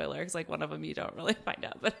slight spoiler because like one of them you don't really find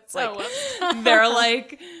out, but it's like they're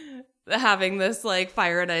like having this like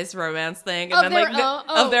fire and ice romance thing, and then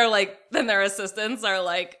then their assistants are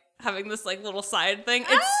like having this like little side thing.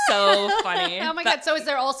 It's so funny. Oh my god! So is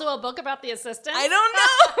there also a book about the assistants? I don't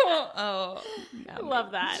know. I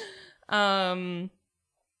love that.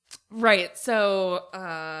 Right. So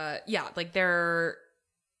like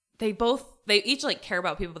they each like care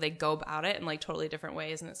about people, but they go about it in like totally different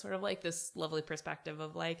ways, and it's sort of like this lovely perspective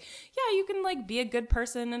of like, you can like be a good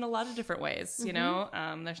person in a lot of different ways,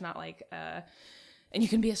 there's not like and you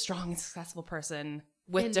can be a strong and successful person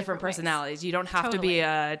with in different personalities ways. You don't have to be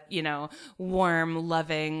a warm,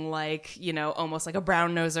 loving, like almost like a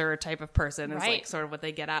brown noser type of person is like sort of what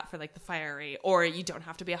they get at for like the fiery, or you don't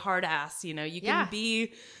have to be a hard ass, you can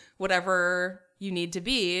be whatever you need to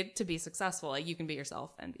be successful. Like you can be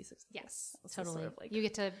yourself and be successful. Yes, totally. Sort of like, you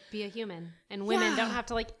get to be a human, and women don't have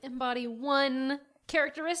to like embody one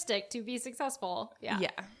characteristic to be successful.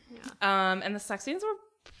 And the sex scenes were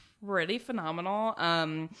pretty phenomenal.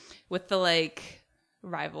 With the like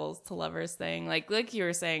rivals to lovers thing, like you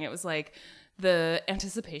were saying, it was like the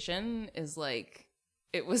anticipation is like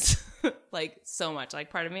it was like so much. Like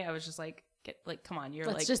part of me, I was just like come on, you're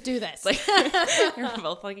Let's just do this. like you're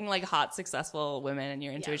both fucking like hot, successful women, and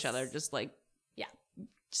you're into each other. Just like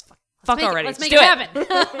just fuck already. Let's make it happen.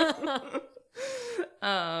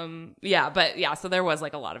 So there was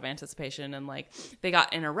like a lot of anticipation, and like they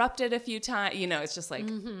got interrupted a few times. It's just like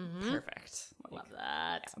perfect. Like, love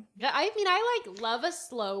that. Yeah. I mean, I like love a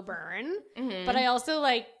slow burn, but I also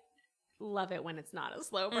like love it when it's not a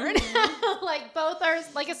slow burn. Like both are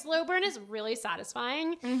like a slow burn is really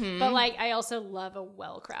satisfying, but like I also love a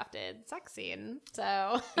well-crafted sex scene.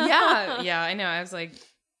 So yeah, I know. I was like,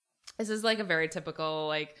 this is like a very typical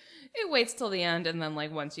like it waits till the end, and then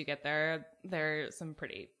like once you get there, there's some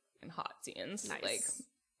pretty hot scenes. Nice. Like,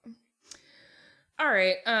 all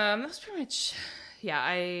right, that was pretty much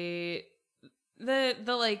the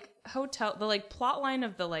like hotel, the like plot line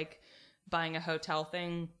of the like buying a hotel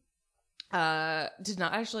thing did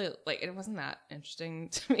not actually like it wasn't that interesting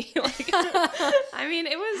to me. Like I mean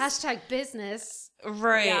it was #business.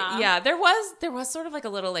 Right. Yeah. There was sort of like a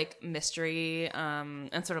little like mystery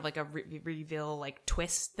and sort of like a reveal like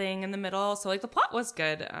twist thing in the middle. So like the plot was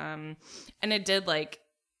good. And it did like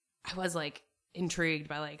I was like intrigued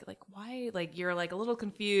by like why like you're like a little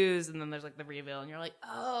confused, and then there's like the reveal and you're like,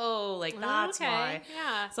 oh, like that's why.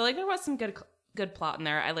 Yeah. So like there was some good plot in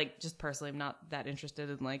there. I like just personally am not that interested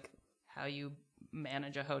in like how you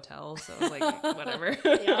manage a hotel, so like whatever.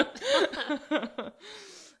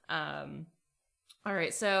 All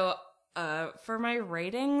right, so for my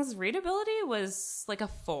ratings, readability was like a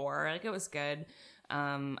 4. Like it was good.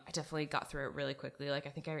 I definitely got through it really quickly. Like I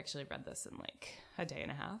think I actually read this in like a day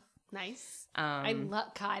and a half. Nice. I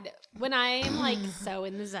love God when I'm like so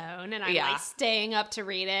in the zone and I'm Yeah. like staying up to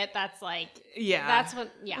read it. That's like Yeah.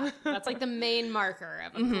 That's like the main marker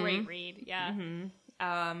of a great read. Yeah.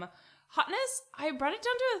 Hotness, I brought it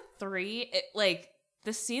down to a 3. It like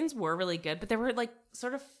the scenes were really good, but there were like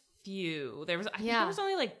sort of few. I think there was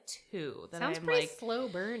only like 2 that sounds I'm pretty like slow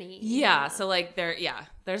burny. Yeah, so like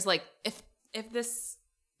there's like if this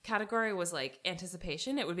category was like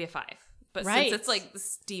anticipation, it would be a 5. But since it's like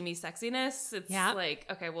steamy sexiness, it's like,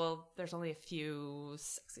 okay, well, there's only a few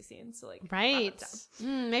sexy scenes, so like right.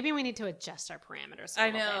 Maybe we need to adjust our parameters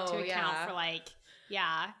a little bit to account for like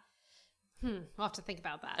we'll have to think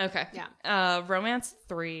about that. Okay. Yeah. Romance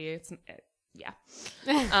 3.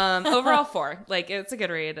 Overall 4. Like it's a good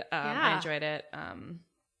read. I enjoyed it.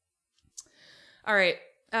 All right.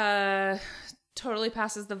 Totally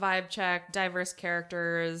passes the vibe check. Diverse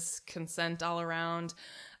characters, consent all around.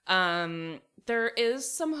 There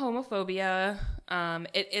is some homophobia.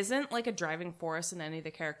 It isn't like a driving force in any of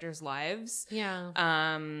the characters' lives.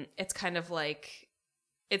 Yeah. It's kind of like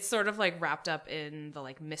it's sort of like wrapped up in the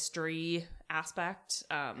like mystery aspect.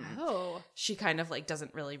 She kind of like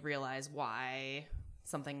doesn't really realize why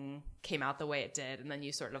something came out the way it did, and then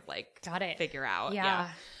you sort of like figure out. Yeah.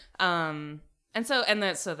 And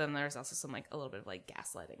then there's also some like a little bit of like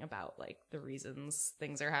gaslighting about like the reasons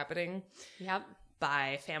things are happening. Yep.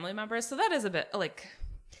 By family members. So that is a bit like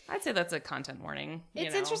I'd say that's a content warning.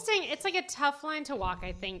 It's interesting. It's like a tough line to walk,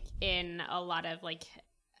 I think, in a lot of like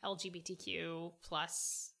LGBTQ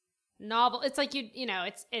plus novel. It's like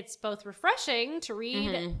it's both refreshing to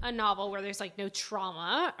read a novel where there's like no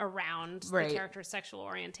trauma around the character's sexual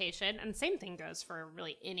orientation, and same thing goes for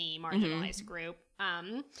really any marginalized group.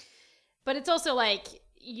 But it's also like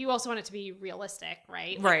you also want it to be realistic,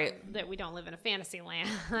 right? Like, right. That we don't live in a fantasy land.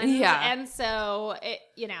 Yeah. And so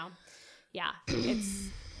it's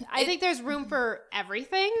I think there's room for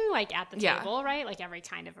everything, like at the table, right? Like every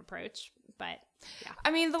kind of approach. But yeah.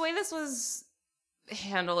 I mean, the way this was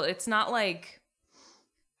handled, it's not like,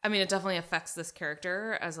 I mean, it definitely affects this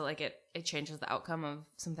character as like it changes the outcome of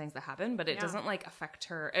some things that happen, but it doesn't like affect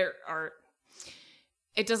her or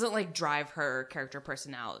it doesn't like drive her character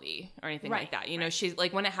personality or anything like that. You know, she's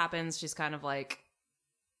like, when it happens, she's kind of like,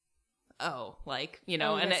 oh, like,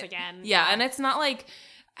 and again. Yeah. And it's not like,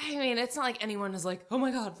 I mean, it's not like anyone is like, oh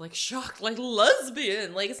my God, like shocked, like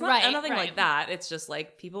lesbian. Like it's not nothing like that. It's just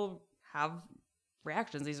like people have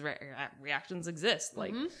reactions. These reactions exist.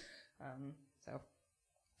 Like, so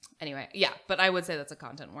anyway, yeah. But I would say that's a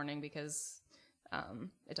content warning because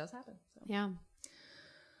it does happen. So. Yeah.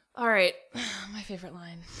 All right. My favorite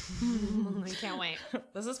line. I can't wait.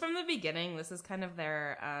 This is from the beginning. This is kind of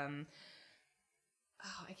their, I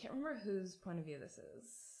can't remember whose point of view this is.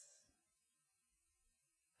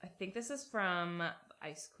 I think this is from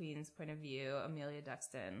Ice Queen's point of view, Amelia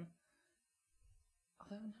Dexton.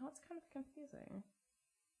 Although now it's kind of confusing.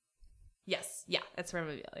 Yes. Yeah, it's from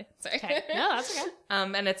Amelia. Sorry. Okay. No, that's okay.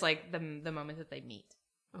 And it's like the moment that they meet.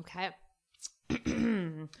 Okay.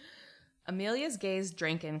 Amelia's gaze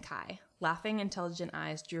drank in Kai. Laughing, intelligent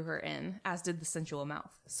eyes drew her in, as did the sensual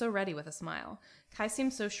mouth, so ready with a smile. Kai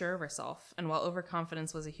seemed so sure of herself, and while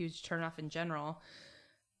overconfidence was a huge turnoff in general,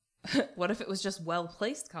 what if it was just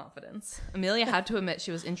well-placed confidence? Amelia had to admit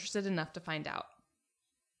she was interested enough to find out.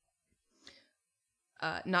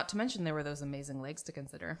 Not to mention there were those amazing legs to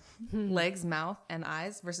consider. Legs, mouth, and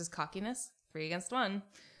eyes versus cockiness. 3 against 1.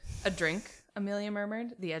 A drink, Amelia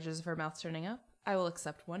murmured, the edges of her mouth turning up. I will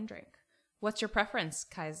accept 1 drink. What's your preference?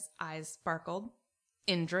 Kai's eyes sparkled.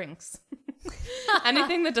 In drinks.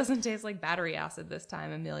 Anything that doesn't taste like battery acid this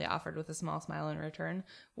time, Amelia offered with a small smile in return.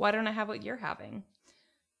 Why don't I have what you're having?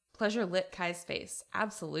 Pleasure lit Kai's face.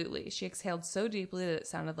 Absolutely. She exhaled so deeply that it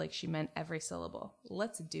sounded like she meant every syllable.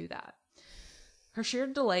 Let's do that. Her sheer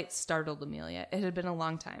delight startled Amelia. It had been a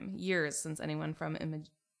long time, years, since anyone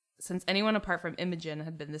apart from Imogen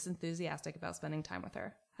had been this enthusiastic about spending time with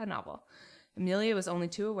her. How novel. Amelia was only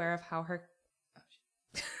too aware of how her...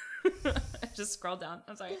 I just scrolled down.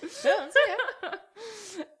 I'm sorry.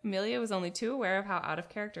 Amelia was only too aware of how out of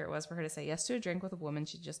character it was for her to say yes to a drink with a woman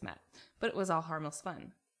she'd just met. But it was all harmless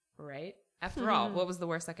fun, right? After all, what was the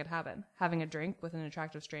worst that could happen? Having a drink with an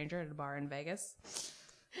attractive stranger at a bar in Vegas?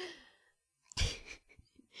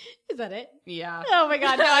 Is that it? Yeah. Oh my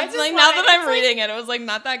god, no, I It's just like, love now it. that I'm reading it, it was like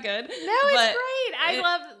not that good. No, it's but great. I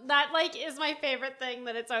love that. Like, is my favorite thing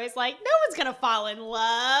that it's always like, no one's gonna fall in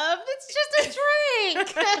love. It's just a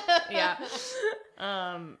drink. Yeah.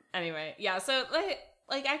 Anyway, yeah. So like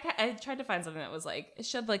I tried to find something that was like it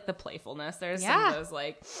showed like the playfulness. There's some of those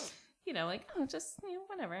like, you know, like just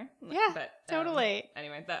whatever. Yeah. But totally.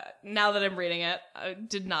 Anyway, now that I'm reading it, I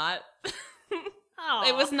did not. Oh,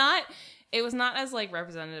 It was not as like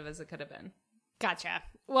representative as it could have been. Gotcha.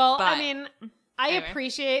 Well, But, I mean, I anyway.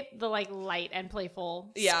 appreciate the like light and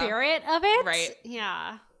playful Yeah. spirit of it. Right.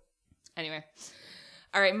 Yeah. Anyway.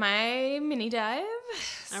 All right, my mini dive.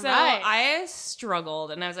 All So right. I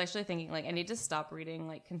struggled, and I was actually thinking, like, I need to stop reading,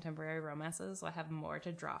 like, contemporary romances so I have more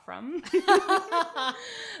to draw from. So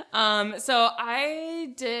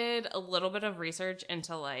I did a little bit of research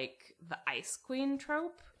into, like, the Ice Queen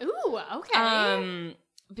trope. Ooh, okay.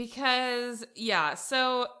 Because, yeah,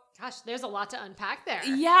 so... Gosh, there's a lot to unpack there.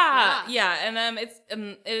 Yeah, and it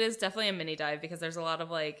is definitely a mini dive because there's a lot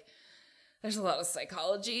of, like... There's a lot of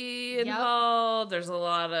psychology involved. There's a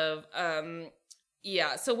lot of,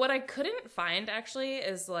 So what I couldn't find actually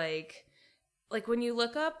is like when you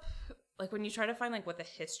look up, like when you try to find like what the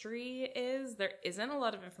history is, there isn't a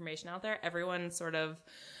lot of information out there. Everyone sort of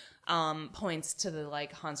points to the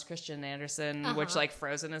like Hans Christian Andersen, which like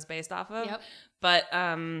Frozen is based off of. Yep. But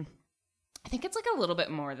I think it's like a little bit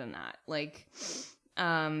more than that. Like,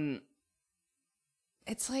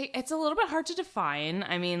 it's a little bit hard to define.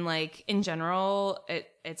 I mean, like in general,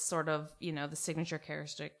 it's sort of, you know, the signature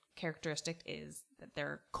characteristic is that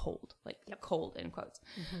they're cold, like cold in quotes.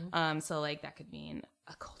 Mm-hmm. So like that could mean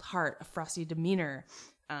a cold heart, a frosty demeanor.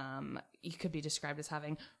 You could be described as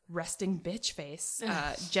having resting bitch face,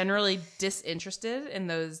 generally disinterested in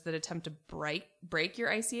those that attempt to break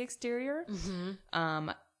your icy exterior. Mm-hmm.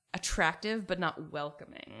 Attractive but not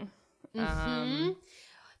welcoming.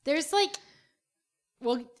 There's like,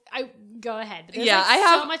 well, I go ahead. There's I so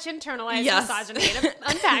have much internalized misogyny to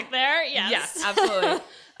unpack there. Yes, absolutely.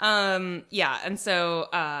 And so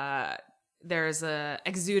there's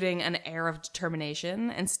exuding an air of determination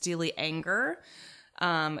and steely anger,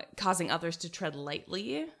 causing others to tread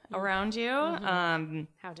lightly around you.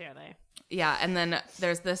 How dare they? Yeah, and then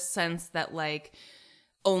there's this sense that like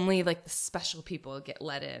only like the special people get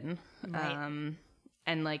let in. Right.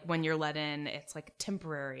 And like when you're let in, it's like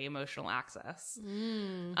temporary emotional access.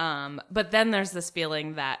 But then there's this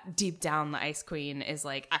feeling that deep down the Ice Queen is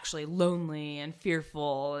like actually lonely and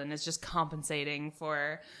fearful and is just compensating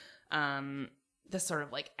for this sort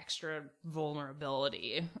of like extra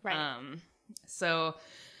vulnerability. Right. So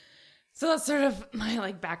that's sort of my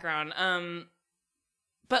like background.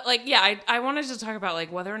 But like, yeah, I wanted to talk about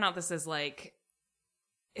like whether or not this is like,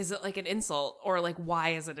 is it like an insult or like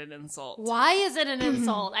why is it an insult? Why is it an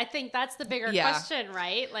insult? I think that's the bigger question,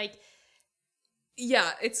 right? Like, yeah,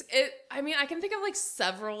 I mean, I can think of like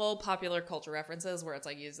several popular culture references where it's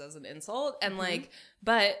like used as an insult and like,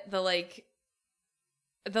 but the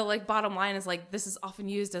bottom line is like this is often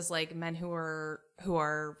used as like men who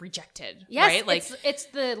are rejected, right? Like it's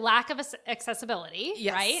the lack of accessibility,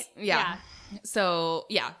 right? Yeah. So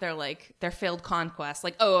yeah, they're failed conquest.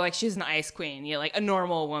 Like, oh, like she's an ice queen. You know, like a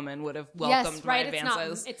normal woman would have welcomed my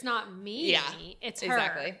advances. It's not me. Yeah, It's her.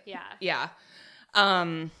 exactly. Yeah. Yeah.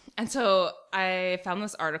 And so I found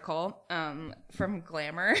this article from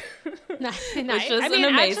Glamour, Nice. which is an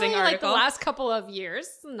amazing actually, article. like the last couple of years,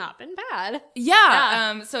 not been bad.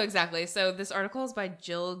 Yeah. So exactly. So this article is by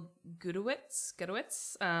Jill Gudowitz.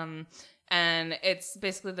 And it's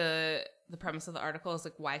basically the premise of the article is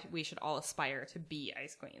like why we should all aspire to be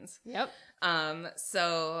ice queens. Yep.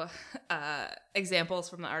 So examples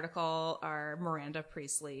from the article are Miranda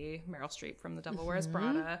Priestley, Meryl Streep from The Devil Wears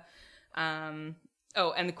Prada.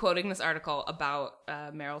 And quoting this article about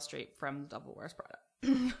Meryl Streep from The Devil Wears Prada.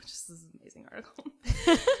 Just this amazing article.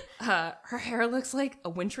 Her hair looks like a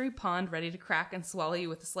wintry pond ready to crack and swallow you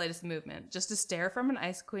with the slightest movement. Just a stare from an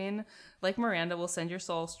ice queen like Miranda will send your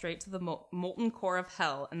soul straight to the molten core of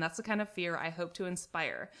hell, and that's the kind of fear I hope to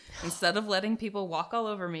inspire. Instead of letting people walk all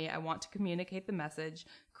over me, I want to communicate the message.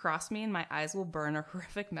 Cross me and my eyes will burn a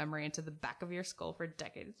horrific memory into the back of your skull for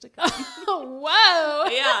decades to come. Whoa.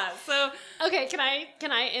 Yeah, so... Okay, can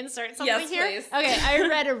I insert something Yes, here? please. Okay, I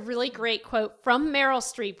read a really great quote from Meryl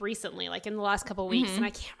Streep recently, like in the last couple of weeks, and I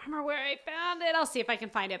can't remember where I found it. I'll see if I can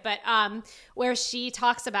find it. But where she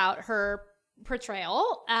talks about her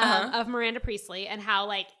portrayal of Miranda Priestley and how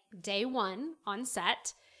like day one on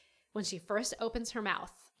set, when she first opens her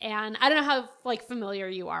mouth, and I don't know how like familiar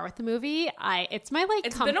you are with the movie. It's my like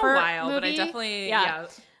It's comfort been a while, movie. but I definitely yeah.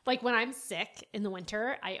 Like when I'm sick in the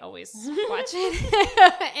winter, I always watch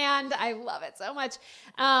it and I love it so much.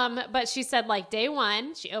 But she said like day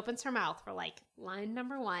one, she opens her mouth for like line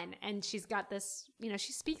number one. And she's got this, you know,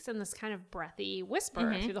 she speaks in this kind of breathy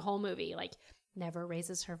whisper through the whole movie, like never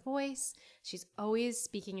raises her voice. She's always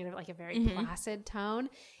speaking in like a very placid tone.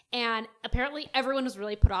 And apparently everyone was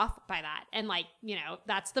really put off by that. And like, you know,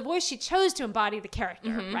 that's the voice she chose to embody the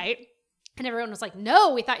character, right? And everyone was like,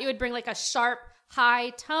 no, we thought you would bring like a sharp, high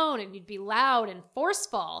tone and you'd be loud and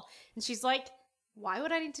forceful. And she's like, why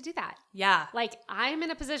would I need to do that? Yeah. Like, I'm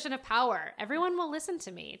in a position of power. Everyone will listen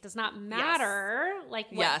to me. It does not matter like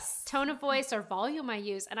what tone of voice or volume I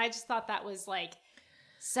use. And I just thought that was like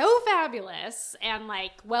so fabulous and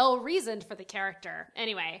like well reasoned for the character.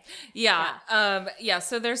 Anyway. Yeah.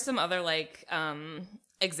 So there's some other like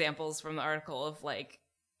examples from the article of like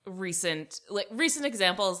recent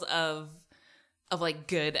examples of like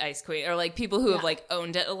good ice queen or like people who have like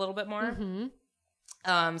owned it a little bit more.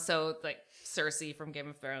 So like Cersei from Game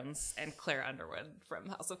of Thrones and Claire Underwood from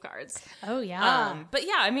House of Cards. Oh yeah. But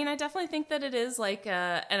yeah, I mean, I definitely think that it is like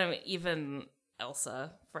and I mean, even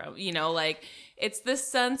Elsa from, you know, like it's the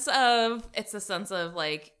sense of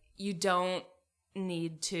like you don't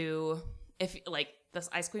need to, if like this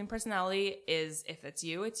ice queen personality is, if it's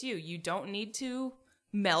you, it's you. You don't need to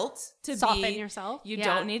melt to soften yourself. You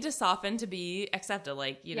don't need to soften to be accepted.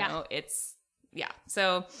 Like, you know, it's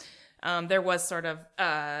So there was sort of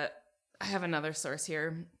I have another source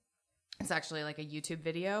here. It's actually like a YouTube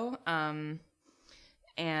video.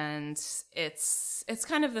 And it's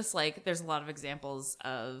kind of this like there's a lot of examples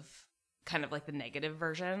of kind of like the negative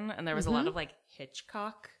version, and there was a lot of like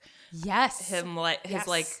Hitchcock. Yes. Him like his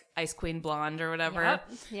like Ice Queen blonde or whatever.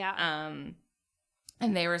 Yep. Yeah.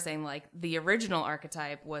 And they were saying like the original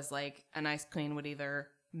archetype was like an ice queen would either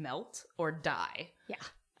melt or die. Yeah.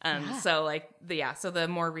 So like so the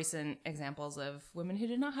more recent examples of women who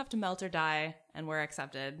did not have to melt or die and were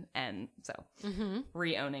accepted, and so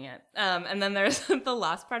re-owning it. And then there's the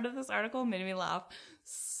last part of this article made me laugh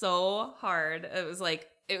so hard. It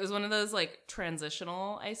was one of those like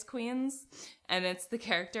transitional ice queens, and it's the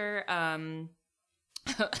character sorry.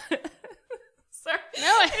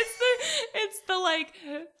 No, it's the like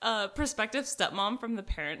prospective stepmom from The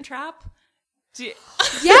Parent Trap. Yes.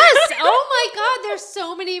 Oh my God. There's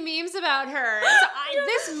so many memes about her.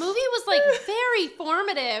 This movie was like very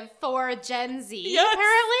formative for Gen Z.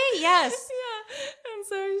 Apparently. Yes. Yeah. And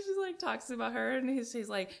so she like talks about her, and she's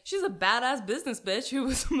like, she's a badass business bitch who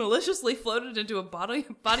was maliciously floated into a body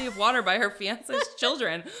of water by her fiance's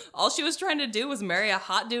children. All she was trying to do was marry a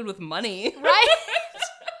hot dude with money. Right.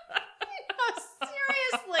 No,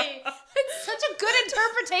 seriously. It's such a good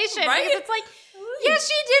interpretation. Right? Because it's like, yeah,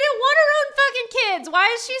 she didn't want her own fucking kids. Why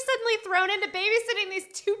is she suddenly thrown into babysitting these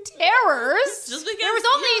two terrors? Just because there was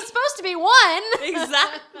only supposed to be one.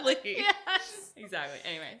 Exactly. Yes. Exactly.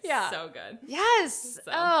 Anyway, so good. Yes.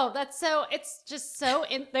 So. Oh, that's so, it's just so,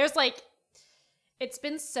 there's like, it's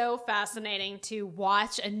been so fascinating to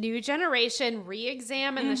watch a new generation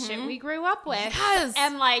re-examine the shit we grew up with. Yes.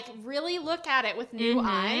 And like really look at it with new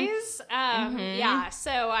eyes. Yeah.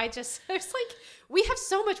 So there's like we have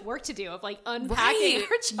so much work to do of like unpacking Right.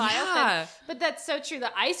 our childhood. Yeah. But that's so true.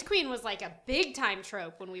 The Ice Queen was like a big time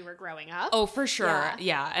trope when we were growing up. Oh, for sure.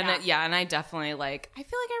 Yeah. Yeah. And I definitely like, I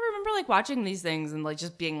feel like I remember like watching these things and like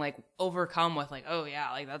just being like overcome with like, oh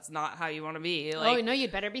yeah, like that's not how you want to be. Like, oh no,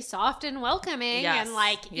 you'd better be soft and welcoming Yes. and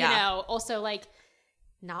like, Yeah. you know, also like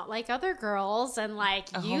not like other girls and like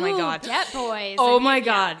Oh you my God. get boys. oh and my you-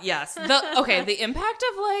 God. Yes. The impact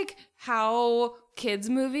of like how kids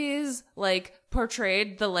movies like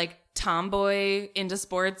portrayed the like tomboy into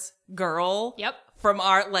sports girl. Yep. From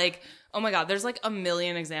our like, oh my God, there's like a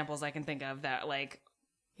million examples I can think of that like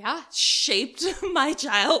Yeah. shaped my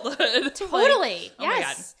childhood. Totally. Like, oh my God.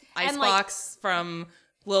 Yes. And, Icebox from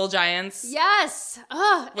Little Giants. Yes.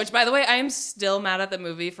 Ugh. Which, by the way, I am still mad at the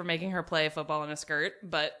movie for making her play football in a skirt,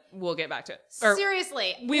 but we'll get back to it. Or-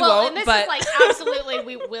 Seriously. we well, won't, and this but- is like absolutely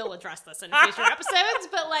we will address this in future episodes,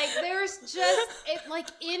 but like there's just it like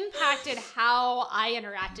impacted how I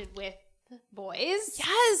interacted with boys.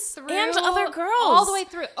 Yes, Through, and other girls all the way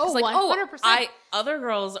through. Oh, It's like, 100%. other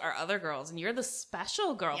girls are other girls, and you're the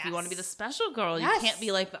special girl. If you want to be the Yes. special girl, Yes. you can't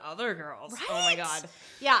be like the other girls. Right? Oh my God,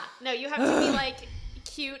 Yeah, no, you have to be like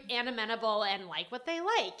cute and amenable and like what they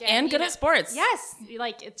like and you good know- at sports. Yes,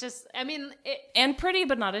 like it's just. I mean, it and pretty,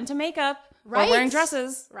 but not into makeup Right. or wearing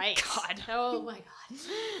dresses. right. God. Oh my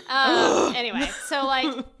god. Anyway, so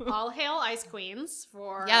like, all hail Ice Queens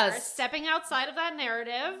for Yes. stepping outside of that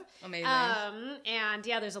narrative. Amazing. And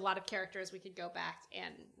yeah, there's a lot of characters we could go back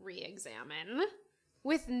and re-examine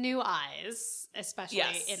with new eyes, especially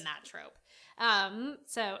Yes. in that trope.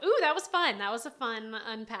 So that was fun. That was a fun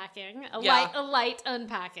unpacking, Yeah. a light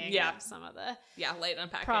unpacking Yeah. of some of the Yeah, light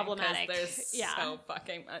unpacking. 'cause Problematic. There's Yeah. so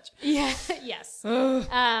fucking much. yeah yes.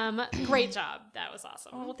 Great job. That was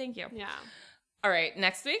awesome. Oh, well, thank you. Yeah. All right,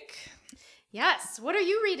 next week. Yes. What are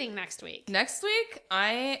you reading next week? Next week,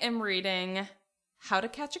 I am reading How to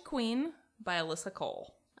Catch a Queen by Alyssa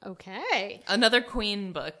Cole. Okay. Another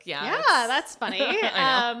Queen book. Yeah. Yeah, it's- that's funny.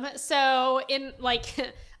 I So in like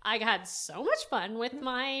I had so much fun with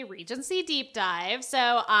my Regency deep dive.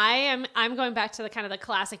 So I'm going back to the kind of the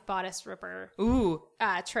classic bodice ripper Ooh.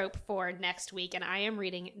 trope for next week, and I am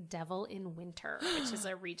reading Devil in Winter, which is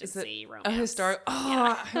a Regency romance. A historic.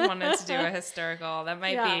 Oh, I wanted to do a historical. That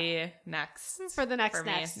might Yeah. be next. For the next For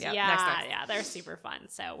me. next. Yep, Yeah, next. yeah, they're super fun.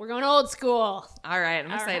 So we're going old school. All right,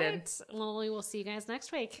 I'm All excited. right. Well, we will see you guys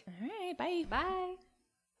next week. All right, bye. Bye.